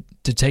decide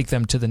to take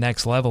them to the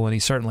next level, and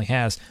he certainly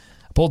has.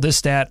 I pulled this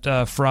stat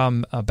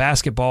from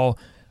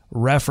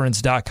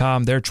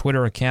basketballreference.com, their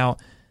Twitter account.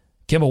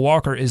 Kemba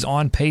Walker is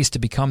on pace to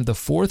become the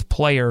fourth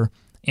player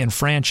in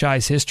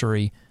franchise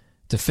history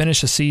to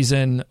finish a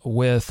season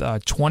with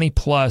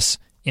 20-plus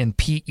in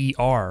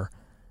PER.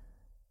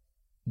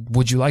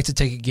 Would you like to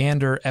take a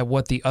gander at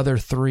what the other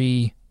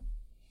three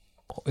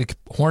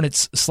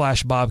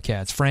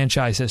Hornets/Bobcats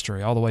franchise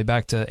history, all the way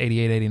back to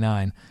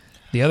 88-89,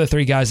 the other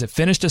three guys that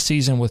finished a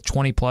season with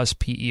 20-plus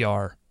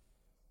PER?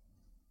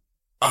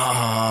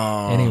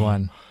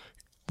 Anyone?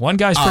 One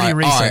guy's pretty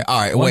recent. All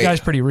right. One guy's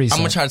pretty recent.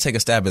 I'm going to try to take a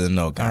stab at the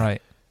no guy. All right.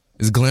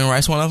 Is Glenn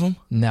Rice one of them?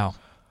 No,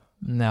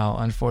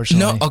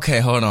 unfortunately. No? Okay,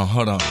 hold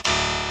on.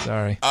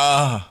 Sorry.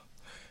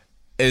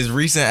 As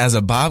recent as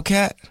a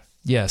Bobcat?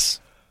 Yes.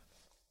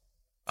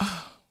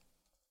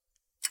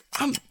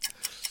 I'm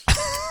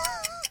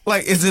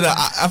like, is it?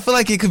 I feel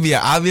like it could be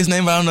an obvious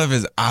name, but I don't know if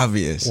it's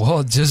obvious.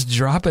 Well, just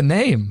drop a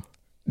name.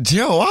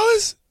 Gerald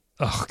Wallace?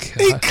 Oh,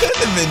 God. He couldn't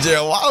have been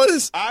Gerald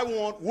Wallace. I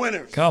want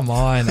winners. Come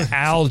on.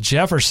 Al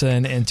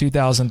Jefferson in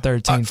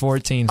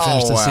 2013-14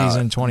 finished the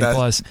season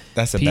 20-plus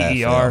That's a PER. bad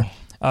fail.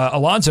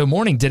 Alonzo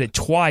Mourning did it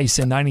twice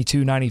in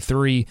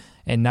 92-93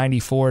 and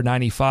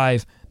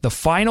 94-95. The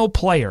final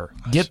player,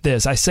 get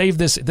this, I saved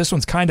this. This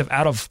one's kind of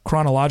out of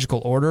chronological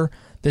order.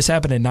 This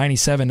happened in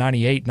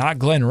 97-98, not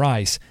Glenn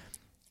Rice.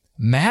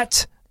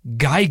 Matt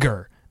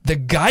Geiger, the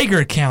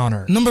Geiger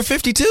counter. Number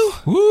 52?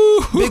 Woo!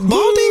 Big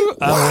Baldy?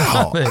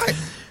 Wow.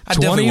 I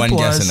definitely wasn't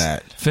guessing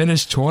that.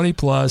 Finished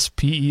 20-plus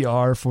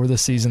PER for the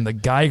season, the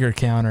Geiger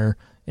counter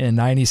in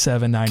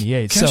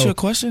 97-98. Can I ask you a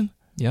question?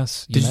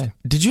 Yes,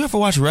 Did you ever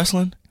watch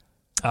wrestling?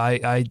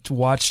 I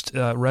watched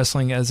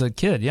wrestling as a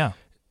kid, yeah.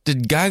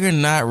 Did Geiger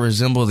not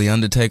resemble The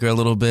Undertaker a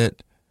little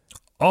bit?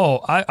 Oh,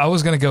 I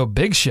was going to go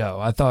Big Show.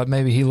 I thought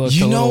maybe he looked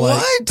a little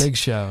like Big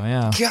Show,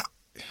 yeah. God,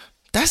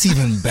 that's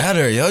even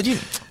better, yo.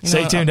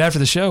 Stay tuned after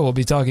the show. We'll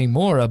be talking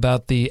more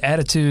about the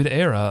Attitude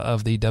Era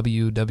of the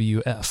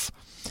WWF.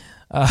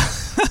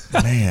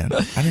 Man, I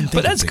didn't think.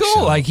 But that's cool.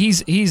 Show. Like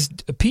he's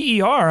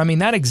PER. I mean,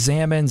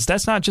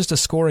 that's not just a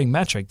scoring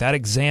metric. That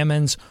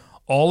examines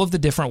all of the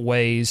different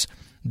ways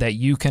that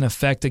you can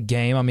affect a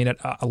game. I mean,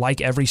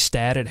 like every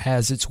stat, it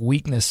has its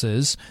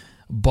weaknesses.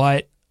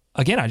 But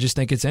again, I just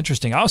think it's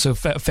interesting. I also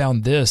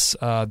found this.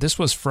 This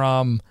was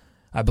from,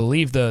 I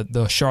believe,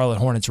 the Charlotte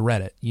Hornets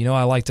Reddit. You know,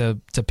 I like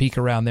to peek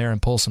around there and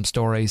pull some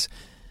stories.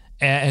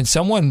 And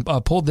someone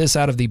pulled this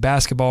out of the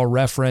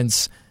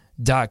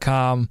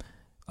basketballreference.com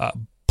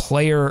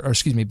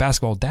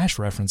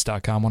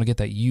basketball-reference.com. I want to get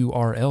that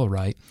URL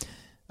right.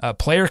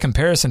 Player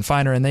comparison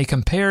finder, and they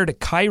compared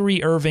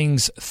Kyrie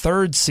Irving's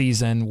third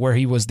season, where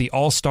he was the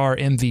All-Star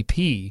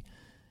MVP,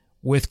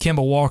 with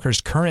Kemba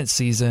Walker's current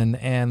season.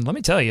 And let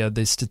me tell you,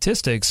 the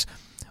statistics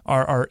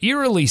are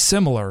eerily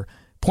similar.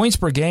 Points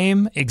per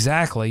game,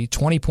 exactly,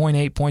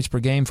 20.8 points per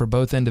game for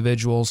both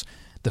individuals.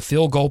 The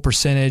field goal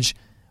percentage,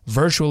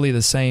 virtually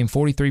the same,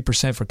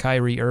 43% for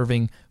Kyrie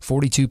Irving,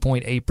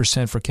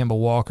 42.8% for Kemba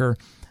Walker.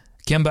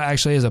 Kemba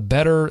actually has a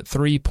better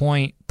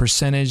three-point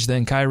percentage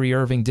than Kyrie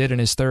Irving did in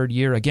his third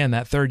year. Again,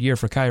 that third year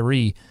for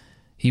Kyrie,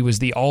 he was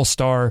the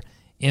All-Star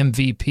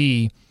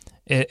MVP.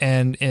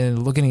 And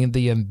looking at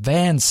the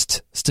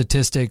advanced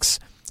statistics,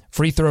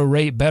 free throw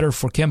rate better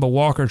for Kemba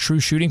Walker,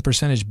 true shooting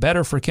percentage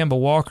better for Kemba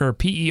Walker,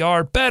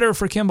 PER better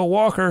for Kemba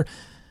Walker,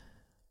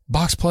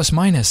 box plus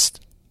minus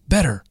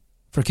better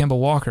for Kemba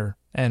Walker.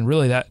 And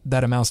really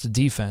that amounts to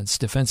defense.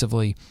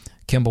 Defensively,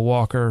 Kemba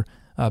Walker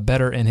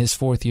better in his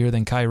fourth year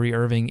than Kyrie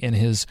Irving in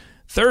his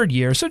third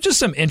year. So just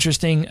some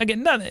interesting,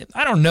 again,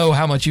 I don't know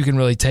how much you can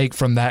really take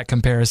from that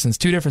comparisons.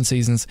 2 different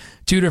seasons,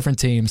 2 different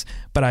teams,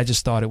 but I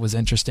just thought it was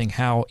interesting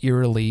how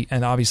eerily,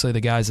 and obviously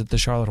the guys at the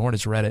Charlotte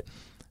Hornets Reddit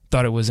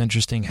thought it was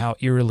interesting how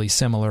eerily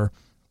similar.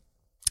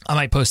 I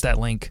might post that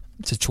link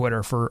to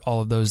Twitter for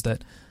all of those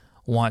that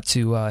want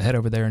to head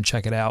over there and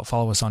check it out.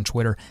 Follow us on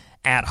Twitter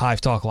at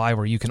Hive Talk Live,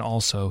 where you can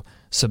also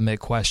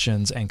submit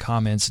questions and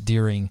comments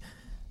during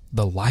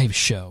the live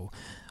show.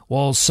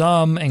 Well,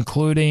 some,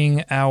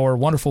 including our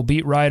wonderful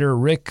beat writer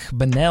Rick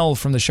Bonnell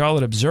from the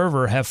Charlotte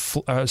Observer, have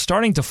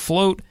starting to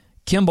float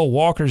Kemba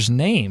Walker's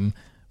name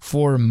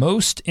for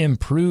most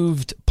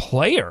improved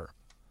player.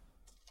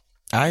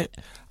 I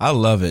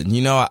love it.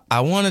 You know,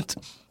 I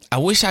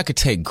wish I could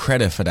take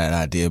credit for that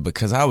idea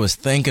because I was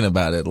thinking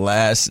about it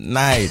last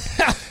night.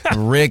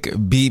 Rick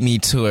beat me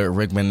to it.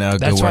 Rick Bonnell,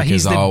 good work as always. That's why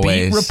he's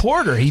the beat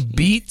reporter. He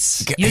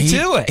beats you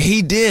to it.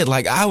 He did.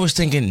 Like, I was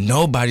thinking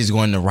nobody's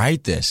going to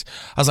write this.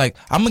 I was like,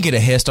 I'm going to get a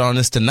head start on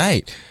this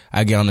tonight.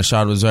 I get on the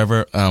Charlotte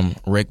Observer,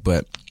 Rick,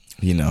 but,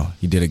 you know,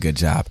 you did a good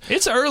job.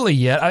 It's early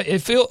yet. It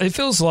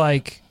feels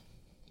like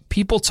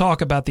people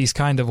talk about these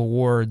kind of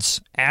awards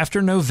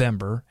after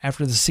November,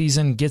 after the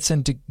season gets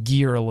into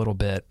gear a little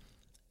bit,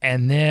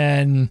 and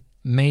then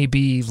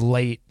maybe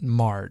late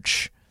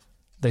March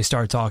they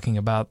start talking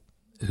about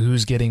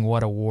who's getting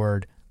what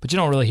award, but you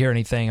don't really hear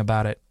anything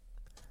about it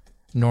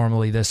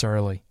normally this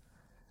early.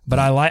 But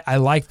I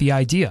like the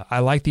idea. I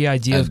like the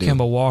idea of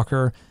Kemba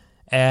Walker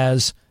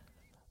as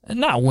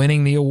not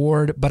winning the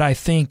award, but I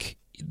think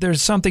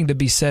there's something to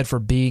be said for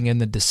being in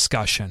the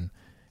discussion.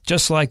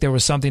 Just like there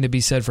was something to be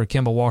said for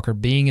Kemba Walker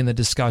being in the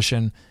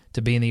discussion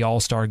to be in the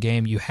All-Star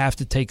game, you have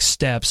to take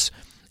steps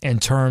in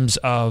terms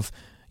of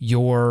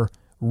your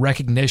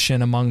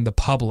recognition among the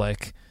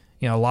public.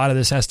 You know, a lot of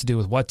this has to do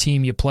with what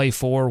team you play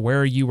for,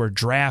 where you were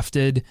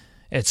drafted,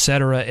 et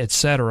cetera, et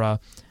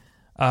cetera.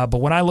 But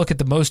when I look at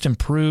the most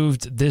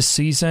improved this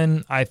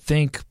season, I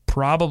think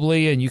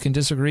probably, and you can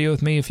disagree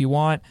with me if you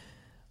want,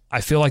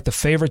 I feel like the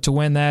favorite to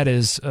win that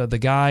is the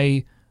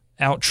guy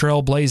out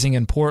trailblazing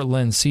in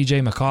Portland,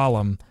 CJ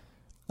McCollum.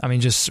 I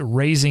mean, just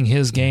raising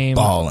his game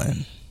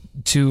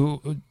to,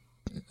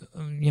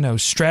 you know,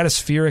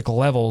 stratospheric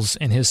levels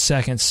in his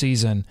second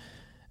season.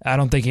 I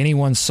don't think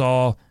anyone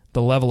saw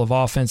the level of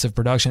offensive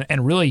production.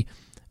 And really,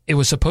 it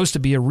was supposed to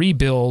be a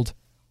rebuild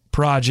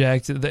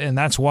project, and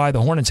that's why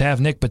the Hornets have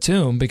Nick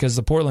Batum, because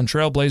the Portland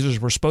Trailblazers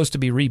were supposed to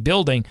be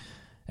rebuilding,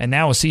 and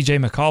now with C.J.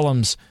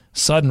 McCollum's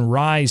sudden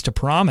rise to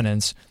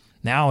prominence,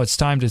 now it's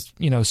time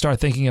to start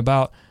thinking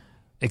about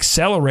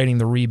accelerating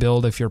the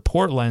rebuild if you're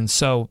Portland.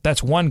 So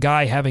that's one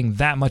guy having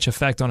that much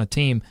effect on a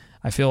team.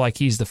 I feel like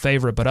he's the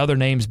favorite, but other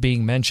names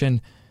being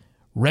mentioned: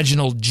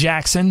 Reginald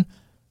Jackson,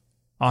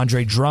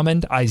 Andre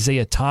Drummond,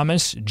 Isaiah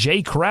Thomas,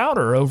 Jay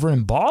Crowder over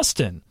in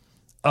Boston,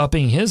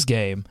 upping his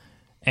game.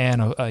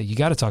 And you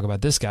got to talk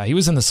about this guy. He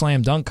was in the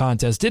slam dunk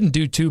contest, didn't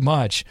do too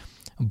much,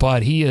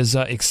 but he is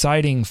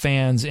exciting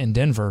fans in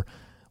Denver.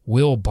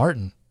 Will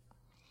Barton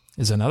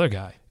is another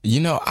guy.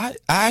 I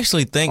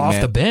actually think, off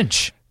the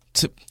bench.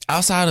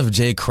 Outside of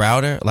Jay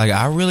Crowder,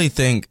 I really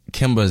think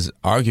Kemba's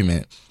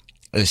argument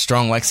is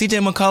strong. Like C.J.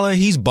 McCollum,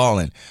 he's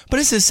balling, but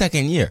it's his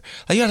second year.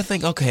 You got to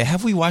think, okay,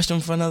 have we watched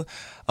him for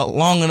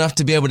long enough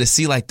to be able to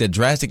see the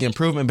drastic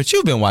improvement? But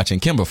you've been watching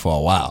Kemba for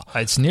a while.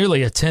 It's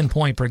nearly a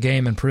 10-point per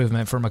game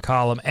improvement for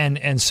McCollum,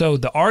 and so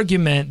the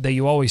argument that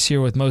you always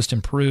hear with most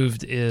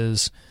improved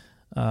is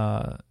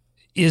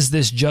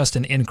this just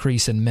an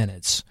increase in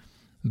minutes?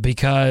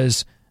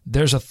 Because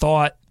there's a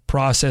thought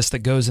process that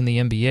goes in the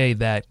NBA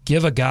that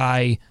give a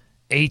guy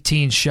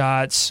 18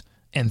 shots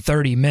and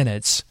 30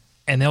 minutes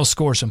and they'll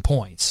score some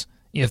points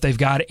if they've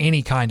got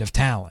any kind of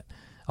talent.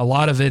 A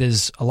lot of it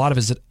is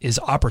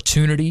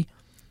opportunity,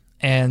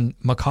 and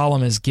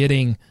McCollum is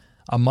getting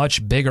a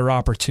much bigger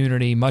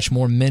opportunity, much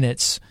more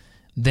minutes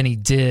than he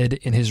did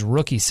in his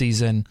rookie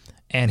season,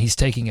 and he's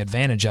taking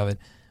advantage of it.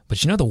 But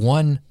the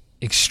one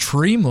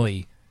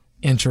extremely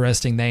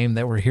interesting name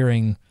that we're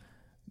hearing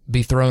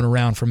be thrown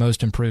around for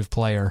most improved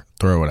player.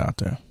 Throw it out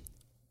there.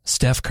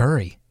 Steph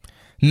Curry.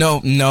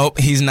 Nope,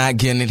 he's not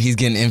getting it. He's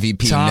getting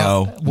MVP.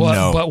 No.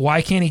 But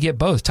why can't he get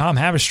both? Tom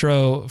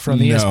Havastro from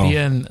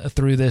ESPN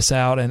threw this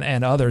out,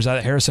 and others.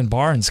 Harrison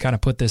Barnes kind of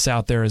put this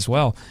out there as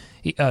well.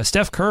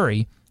 Steph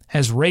Curry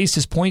has raised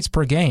his points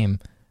per game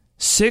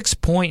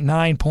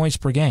 6.9 points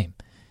per game.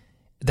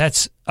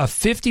 That's a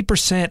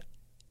 50%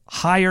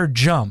 higher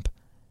jump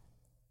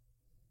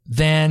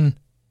than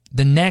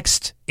the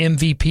next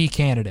MVP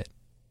candidate.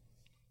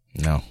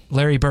 No.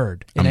 Larry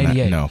Bird in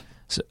 88. No.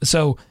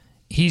 So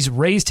he's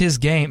raised his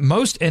game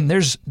and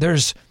there's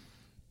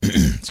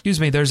excuse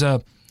me, there's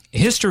a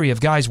history of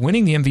guys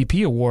winning the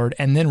MVP award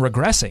and then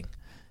regressing.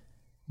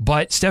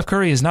 But Steph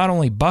Curry is not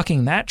only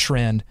bucking that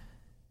trend,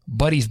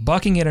 but he's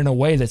bucking it in a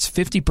way that's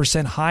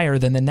 50% higher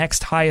than the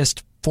next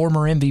highest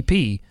former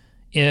MVP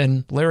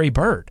in Larry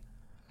Bird.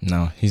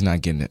 No, he's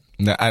not getting it.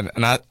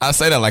 I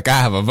say that like I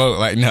have a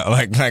vote. I'm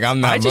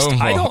not voting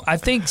for him. I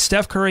think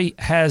Steph Curry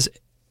has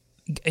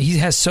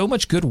so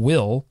much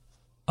goodwill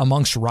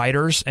amongst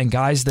writers and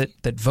guys that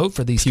vote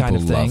for these kind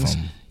of things.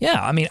 Love him.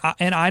 Yeah,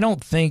 I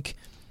don't think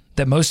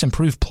that most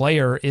improved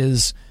player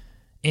is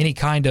any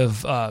kind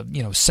of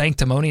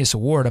sanctimonious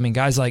award.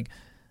 Guys like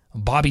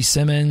Bobby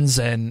Simmons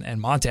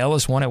and Monte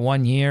Ellis won it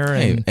one year.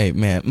 Hey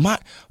man,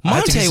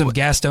 Monte some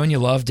Gaston, you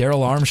love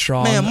Daryl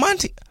Armstrong. Man,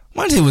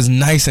 Monte was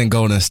nice in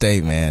Golden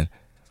State, man.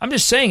 I'm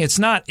just saying it's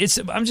not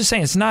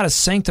a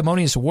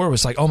sanctimonious award.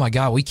 It's like, oh my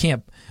God, we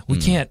can't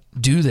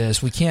do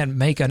this. We can't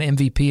make an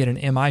MVP and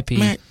an MIP.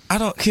 Man,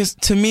 because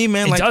to me,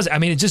 man,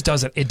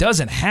 it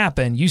doesn't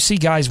happen. You see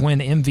guys win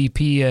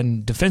MVP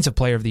and Defensive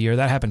Player of the Year.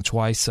 That happened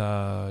twice.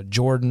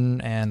 Jordan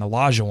and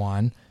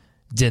Olajuwon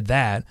did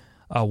that.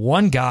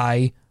 One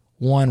guy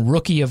won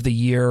Rookie of the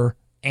Year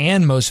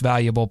and Most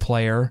Valuable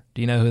Player.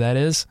 Do you know who that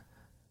is?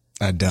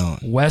 I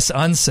don't. Wes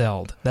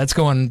Unseld. That's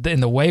going in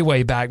the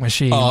way back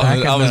machine.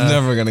 I was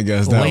never going to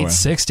guess that late one.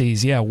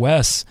 60s. Yeah,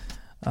 Wes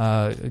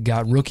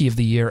got Rookie of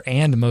the Year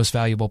and Most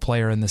Valuable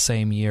Player in the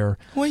same year.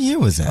 What year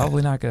was that?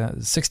 Probably not going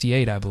to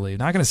 68, I believe.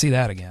 Not going to see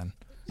that again.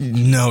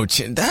 No,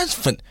 that's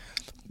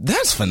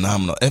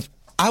phenomenal.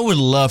 I would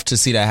love to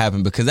see that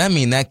happen, because that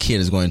means that kid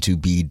is going to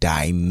be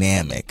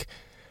dynamic.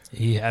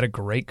 He had a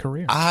great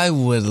career. I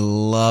would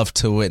love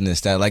to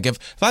witness that.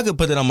 If I could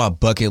put that on my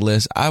bucket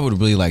list, I would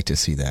really like to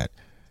see that.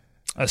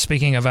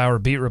 Speaking of our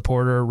beat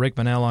reporter, Rick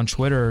Bonnell on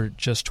Twitter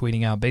just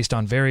tweeting out, based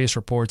on various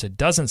reports, it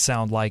doesn't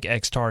sound like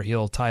ex-Tar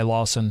Heel Ty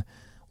Lawson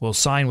will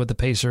sign with the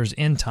Pacers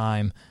in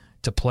time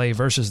to play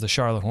versus the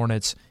Charlotte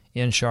Hornets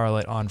in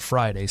Charlotte on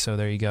Friday. So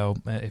there you go.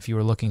 If you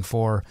were looking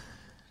for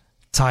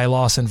Ty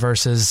Lawson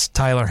versus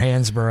Tyler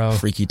Hansborough.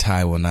 Freaky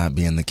Ty will not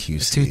be in the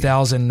QC.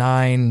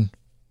 2009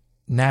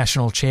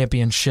 National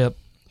Championship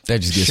that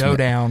just gets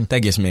showdown. That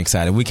gets me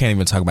excited. We can't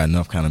even talk about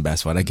enough kind of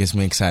basketball. That gets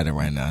me excited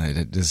right now.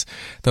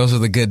 Those are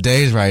the good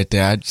days right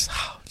there.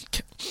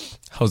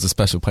 Holds a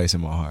special place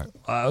in my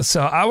heart.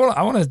 So I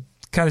want to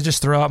kind of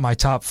just throw out my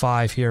top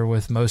 5 here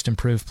with most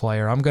improved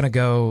player. I'm going to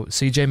go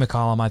C.J.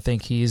 McCollum. I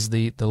think he's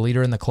the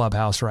leader in the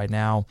clubhouse right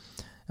now.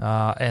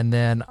 And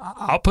then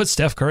I'll put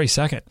Steph Curry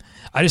second.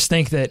 I just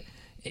think that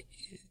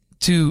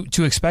to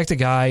expect a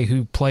guy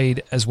who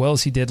played as well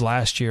as he did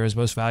last year as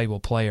most valuable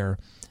player,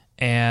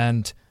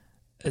 and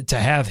to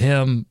have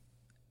him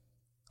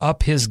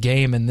up his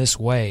game in this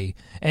way,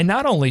 and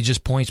not only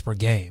just points per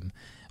game,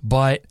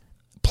 but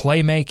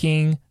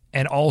playmaking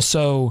and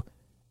also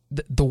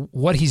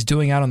what he's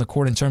doing out on the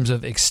court in terms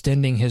of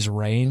extending his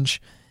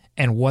range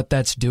and what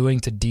that's doing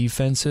to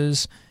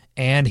defenses,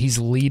 and he's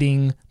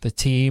leading the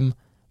team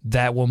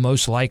that will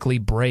most likely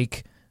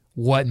break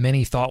what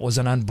many thought was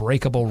an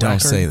unbreakable record.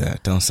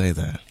 Don't say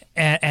that.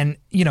 And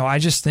I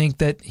just think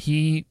that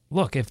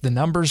if the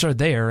numbers are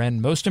there,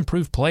 and most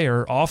improved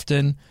player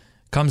often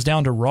comes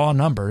down to raw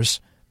numbers,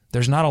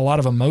 there's not a lot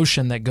of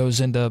emotion that goes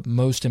into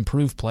most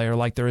improved player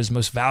like there is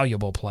most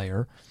valuable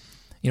player.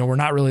 We're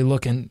not really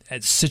looking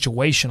at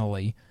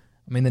situationally.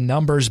 I mean, the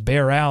numbers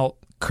bear out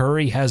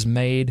Curry has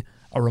made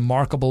a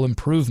remarkable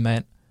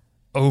improvement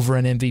over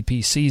an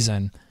MVP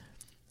season.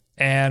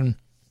 And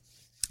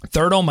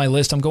third on my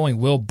list, I'm going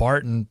Will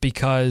Barton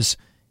because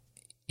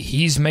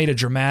he's made a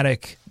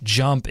dramatic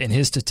jump in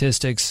his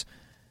statistics,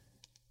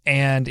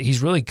 and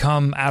he's really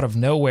come out of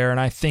nowhere. And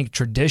I think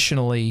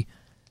traditionally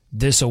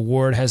this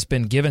award has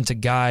been given to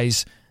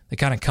guys that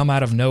kind of come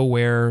out of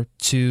nowhere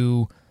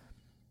to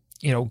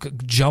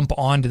jump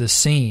onto the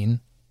scene.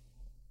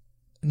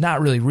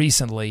 Not really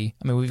recently.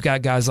 I mean, we've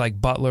got guys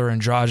like Butler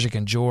and Dragic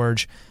and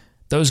George.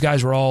 Those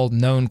guys were all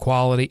known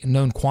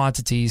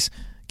quantities.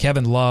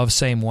 Kevin Love,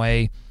 same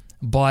way.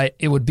 But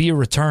it would be a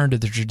return to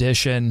the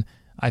tradition,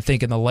 I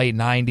think, in the late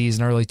 90s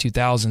and early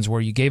 2000s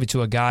where you gave it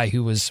to a guy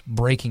who was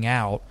breaking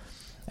out.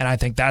 And I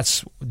think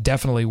that's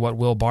definitely what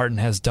Will Barton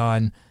has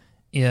done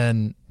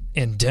in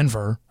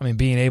Denver. I mean,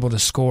 being able to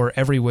score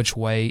every which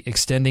way,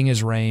 extending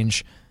his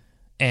range,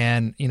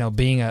 and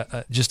being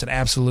just an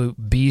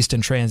absolute beast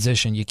in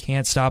transition. You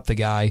can't stop the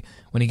guy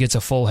when he gets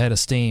a full head of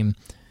steam.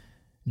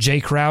 Jay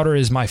Crowder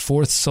is my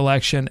fourth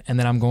selection, and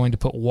then I'm going to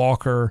put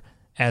Walker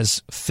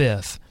as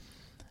fifth.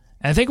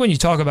 And I think when you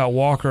talk about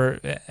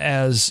Walker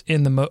as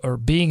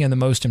being in the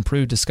most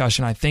improved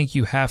discussion, I think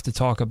you have to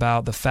talk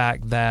about the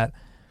fact that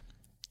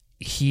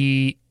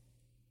he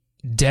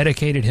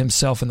dedicated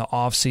himself in the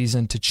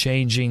offseason to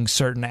changing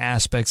certain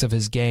aspects of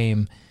his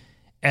game,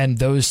 and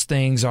those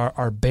things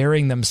are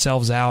bearing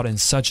themselves out in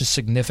such a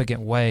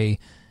significant way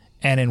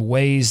and in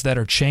ways that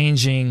are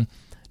changing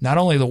not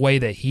only the way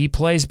that he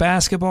plays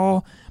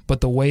basketball, but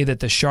the way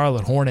that the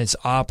Charlotte Hornets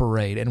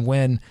operate. And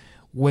when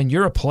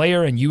you're a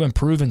player and you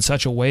improve in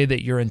such a way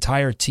that your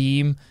entire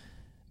team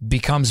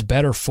becomes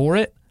better for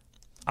it,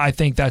 I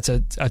think that's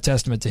a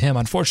testament to him.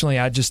 Unfortunately,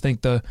 I just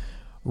think the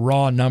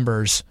raw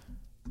numbers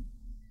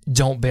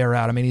don't bear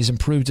out. I mean, he's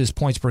improved his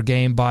points per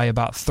game by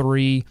about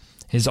 3,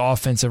 his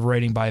offensive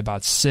rating by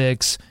about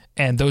 6,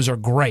 and those are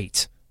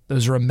great.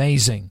 Those are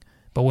amazing.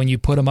 But when you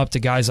put him up to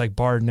guys like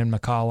Barton and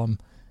McCollum,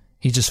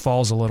 he just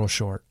falls a little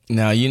short.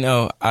 Now,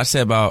 I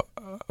said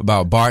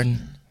about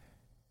Barton,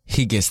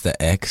 he gets the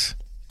X.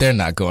 They're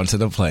not going to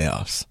the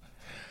playoffs.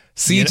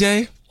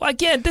 CJ? Well,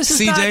 again, this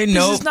is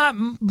CJ, not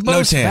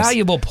most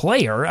valuable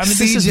player. I mean,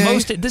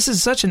 this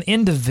is such an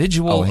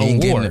individual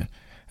award.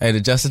 Hey, the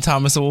Justin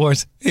Thomas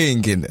Awards, he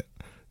ain't getting it.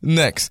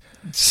 Next,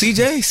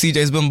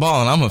 CJ's been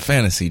balling. I'm a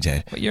fan of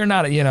CJ. But you're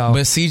not, But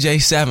CJ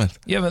 7th.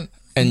 You haven't.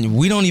 And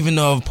we don't even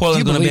know if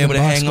Portland's going to be able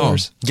to hang on.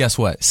 Guess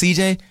what?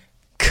 CJ,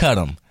 cut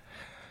him.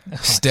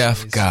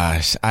 Steph, geez.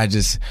 Gosh,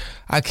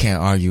 I can't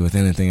argue with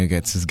anything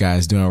against this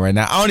guy's doing right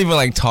now. I don't even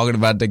like talking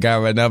about the guy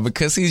right now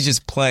because he's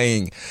just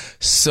playing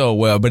so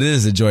well. But it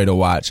is a joy to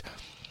watch.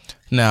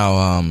 Now,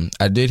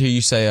 I did hear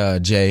you say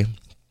Jay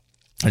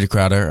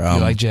Crowder. You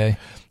like Jay?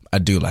 I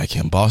do like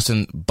him.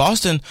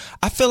 Boston,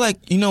 I feel like,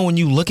 when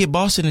you look at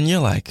Boston and you're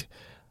like,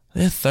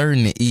 they're third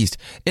in the East.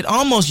 It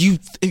almost, you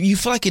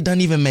feel like it doesn't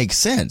even make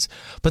sense.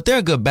 But they're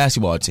a good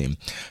basketball team.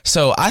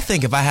 So I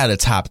think if I had a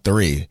top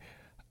 3,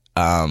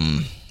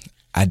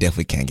 I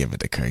definitely can't give it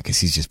to Curry because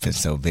he's just been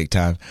so big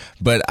time.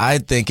 But I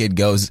think it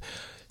goes,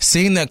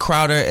 seeing that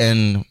Crowder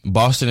and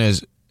Boston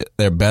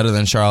they're better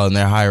than Charlotte and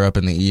they're higher up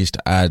in the East,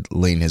 I'd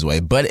lean his way.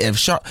 But if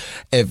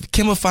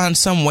Kemba finds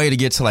some way to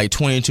get to like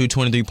 22,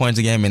 23 points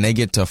a game and they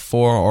get to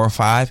 4 or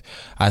 5,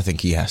 I think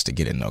he has to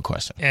get it, no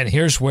question. And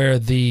here's where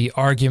the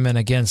argument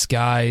against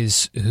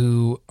guys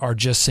who are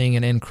just seeing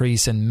an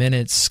increase in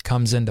minutes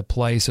comes into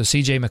play. So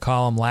CJ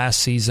McCollum last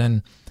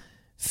season,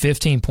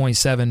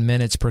 15.7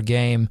 minutes per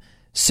game,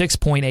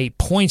 6.8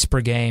 points per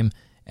game,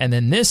 and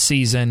then this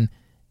season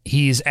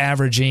he's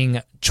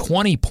averaging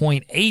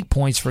 20.8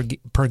 points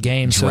per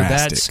game.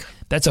 Drastic. So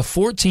that's a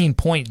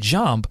 14-point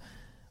jump,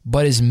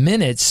 but his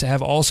minutes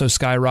have also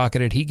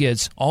skyrocketed. He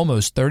gets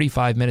almost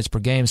 35 minutes per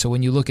game. So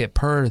when you look at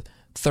per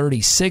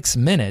 36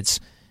 minutes,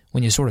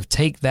 when you sort of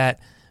take that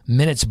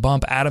minutes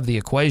bump out of the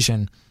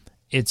equation,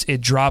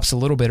 it drops a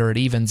little bit or it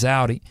evens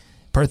out.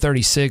 Per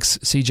 36,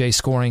 CJ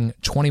scoring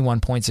 21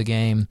 points a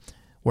game,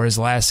 whereas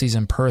last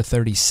season per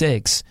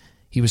 36,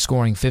 he was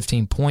scoring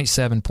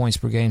 15.7 points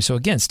per game. So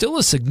again, still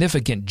a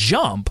significant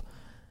jump,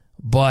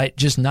 but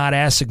just not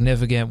as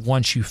significant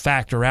once you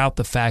factor out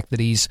the fact that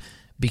he's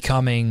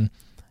becoming,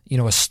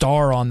 a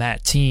star on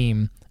that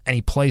team and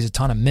he plays a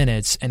ton of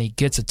minutes and he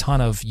gets a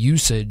ton of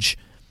usage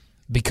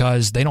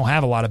because they don't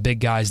have a lot of big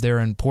guys there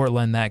in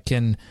Portland that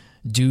can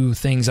do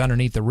things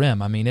underneath the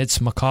rim. I mean, it's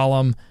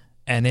McCollum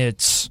and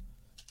it's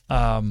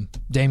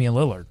Damian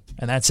Lillard,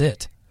 and that's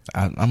it.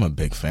 I'm a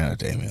big fan of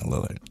Damian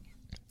Lillard.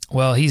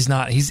 Well, he's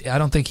not. I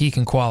don't think he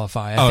can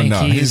qualify. I think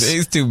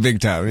he's too big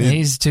time.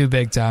 He's too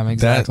big time.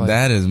 Exactly.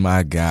 That is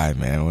my guy,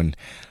 man.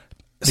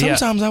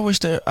 Sometimes I wish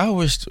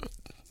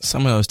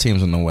some of those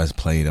teams on the West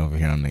played over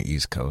here on the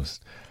East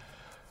Coast.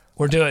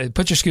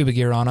 Put your scuba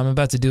gear on. I'm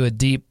about to do a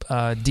deep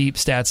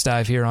stats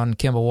dive here on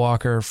Kemba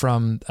Walker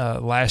from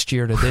last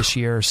year to this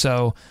year.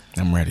 So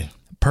I'm ready.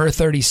 Per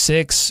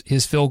 36,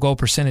 his field goal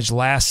percentage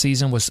last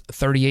season was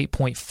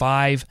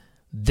 38.5.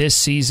 This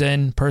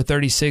season, per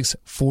 36,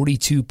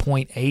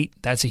 42.8.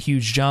 That's a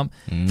huge jump.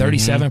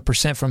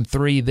 37% from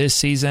three this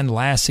season.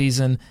 Last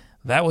season,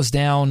 that was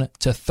down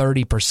to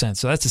 30%.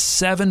 So that's a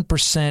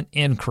 7%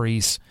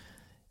 increase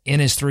in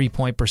his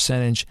three-point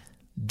percentage.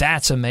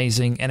 That's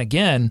amazing. And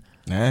again,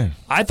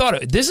 I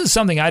thought this is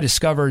something I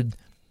discovered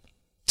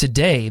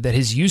today, that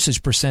his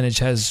usage percentage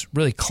has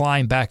really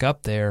climbed back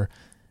up there,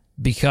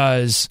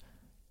 because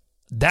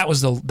that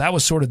was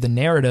sort of the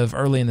narrative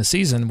early in the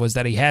season, was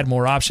that he had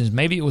more options.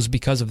 Maybe it was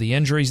because of the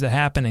injuries that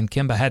happened and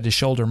Kemba had to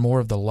shoulder more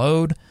of the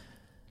load.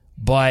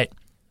 But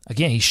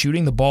again, he's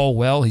shooting the ball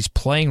well. He's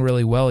playing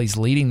really well. He's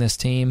leading this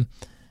team.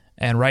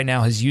 And right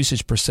now his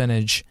usage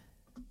percentage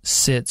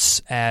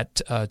sits at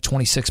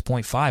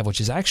 26.5,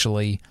 which is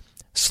actually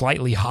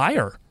slightly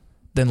higher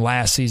than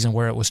last season,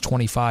 where it was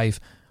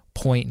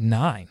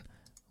 25.9.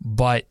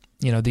 But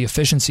the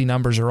efficiency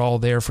numbers are all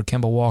there for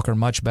Kemba Walker,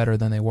 much better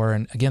than they were.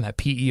 And again, that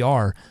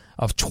PER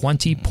of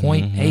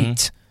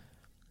 20.8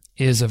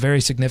 is a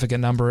very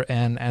significant number,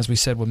 and as we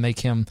said, would make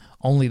him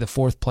only the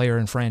fourth player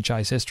in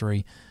franchise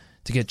history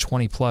to get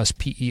 20-plus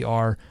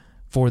PER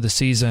for the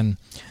season.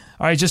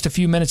 All right, just a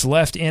few minutes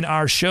left in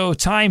our show.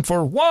 Time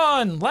for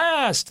one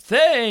last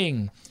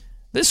thing.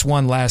 This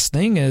one last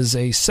thing is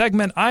a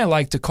segment I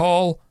like to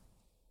call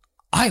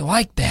I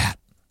Like That.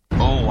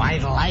 Oh, I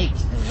like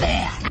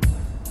that.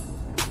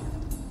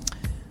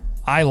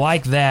 I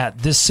like that.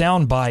 This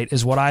soundbite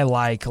is what I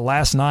like.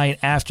 Last night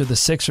after the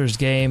Sixers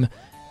game,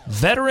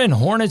 veteran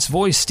Hornets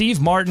voice Steve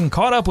Martin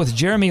caught up with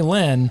Jeremy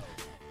Lin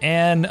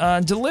and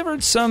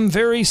delivered some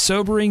very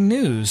sobering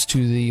news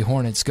to the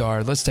Hornets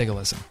guard. Let's take a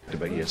listen.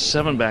 He has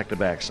 7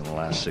 back-to-backs in the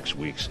last 6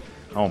 weeks.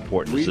 How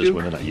important is this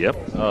win tonight? Yep.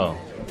 Oh,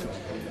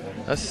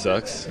 that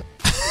sucks.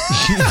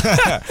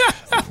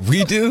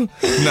 We do?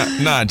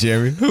 Nah,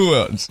 Jeremy. Who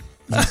else?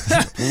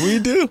 We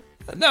do?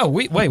 No,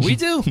 we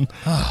do?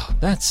 Oh,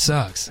 that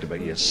sucks.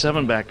 He has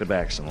 7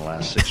 back-to-backs in the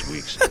last 6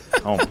 weeks.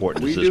 How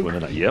important is this win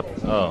tonight? Yep.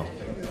 Oh,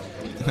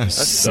 that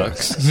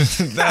sucks.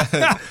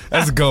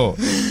 That's gold.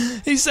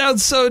 He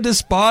sounds so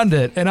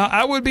despondent, and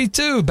I would be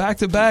too.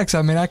 Back-to-backs,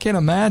 I mean, I can't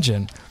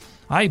imagine.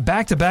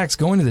 Back-to-backs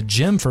going to the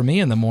gym for me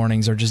in the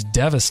mornings are just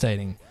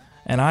devastating,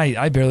 and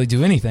I barely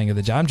do anything at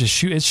the gym.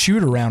 It's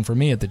shoot around for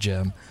me at the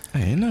gym.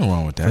 Hey, ain't nothing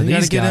wrong with that. You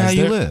got to get how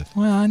you live.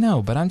 Well, I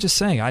know, but I'm just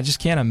saying, I just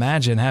can't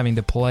imagine having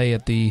to play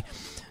at the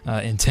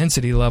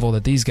intensity level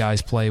that these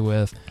guys play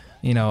with,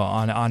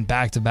 on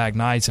back-to-back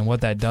nights, and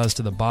what that does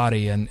to the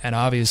body. And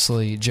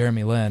obviously,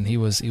 Jeremy Lin, he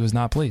was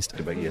not pleased.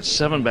 He has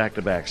 7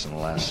 back-to-backs in the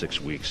last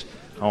 6 weeks.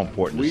 How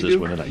important is this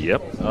win tonight?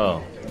 Yep.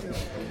 Oh,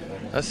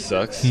 that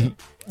sucks.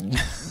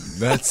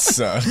 That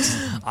sucks.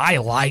 I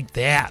like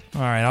that.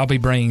 All right, I'll be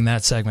bringing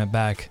that segment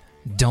back.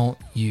 Don't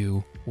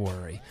you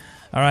worry.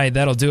 All right,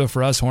 that'll do it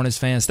for us, Hornets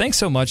fans. Thanks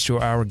so much to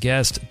our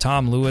guest,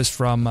 Tom Lewis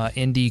from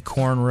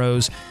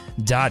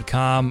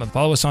IndyCornrows.com.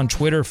 Follow us on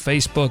Twitter,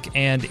 Facebook,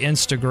 and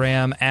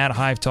Instagram at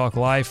Hive Talk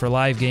Live for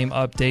live game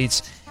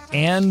updates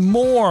and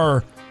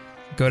more.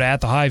 Go to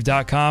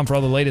atthehive.com for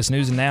all the latest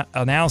news and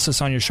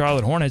analysis on your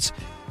Charlotte Hornets.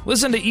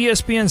 Listen to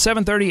ESPN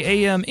 730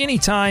 AM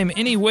anytime,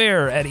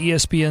 anywhere at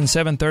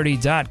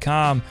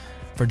ESPN730.com.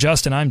 For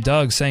Justin, I'm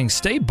Doug saying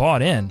stay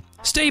bought in,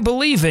 stay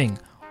believing.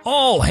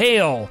 All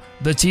hail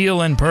the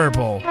teal and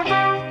purple.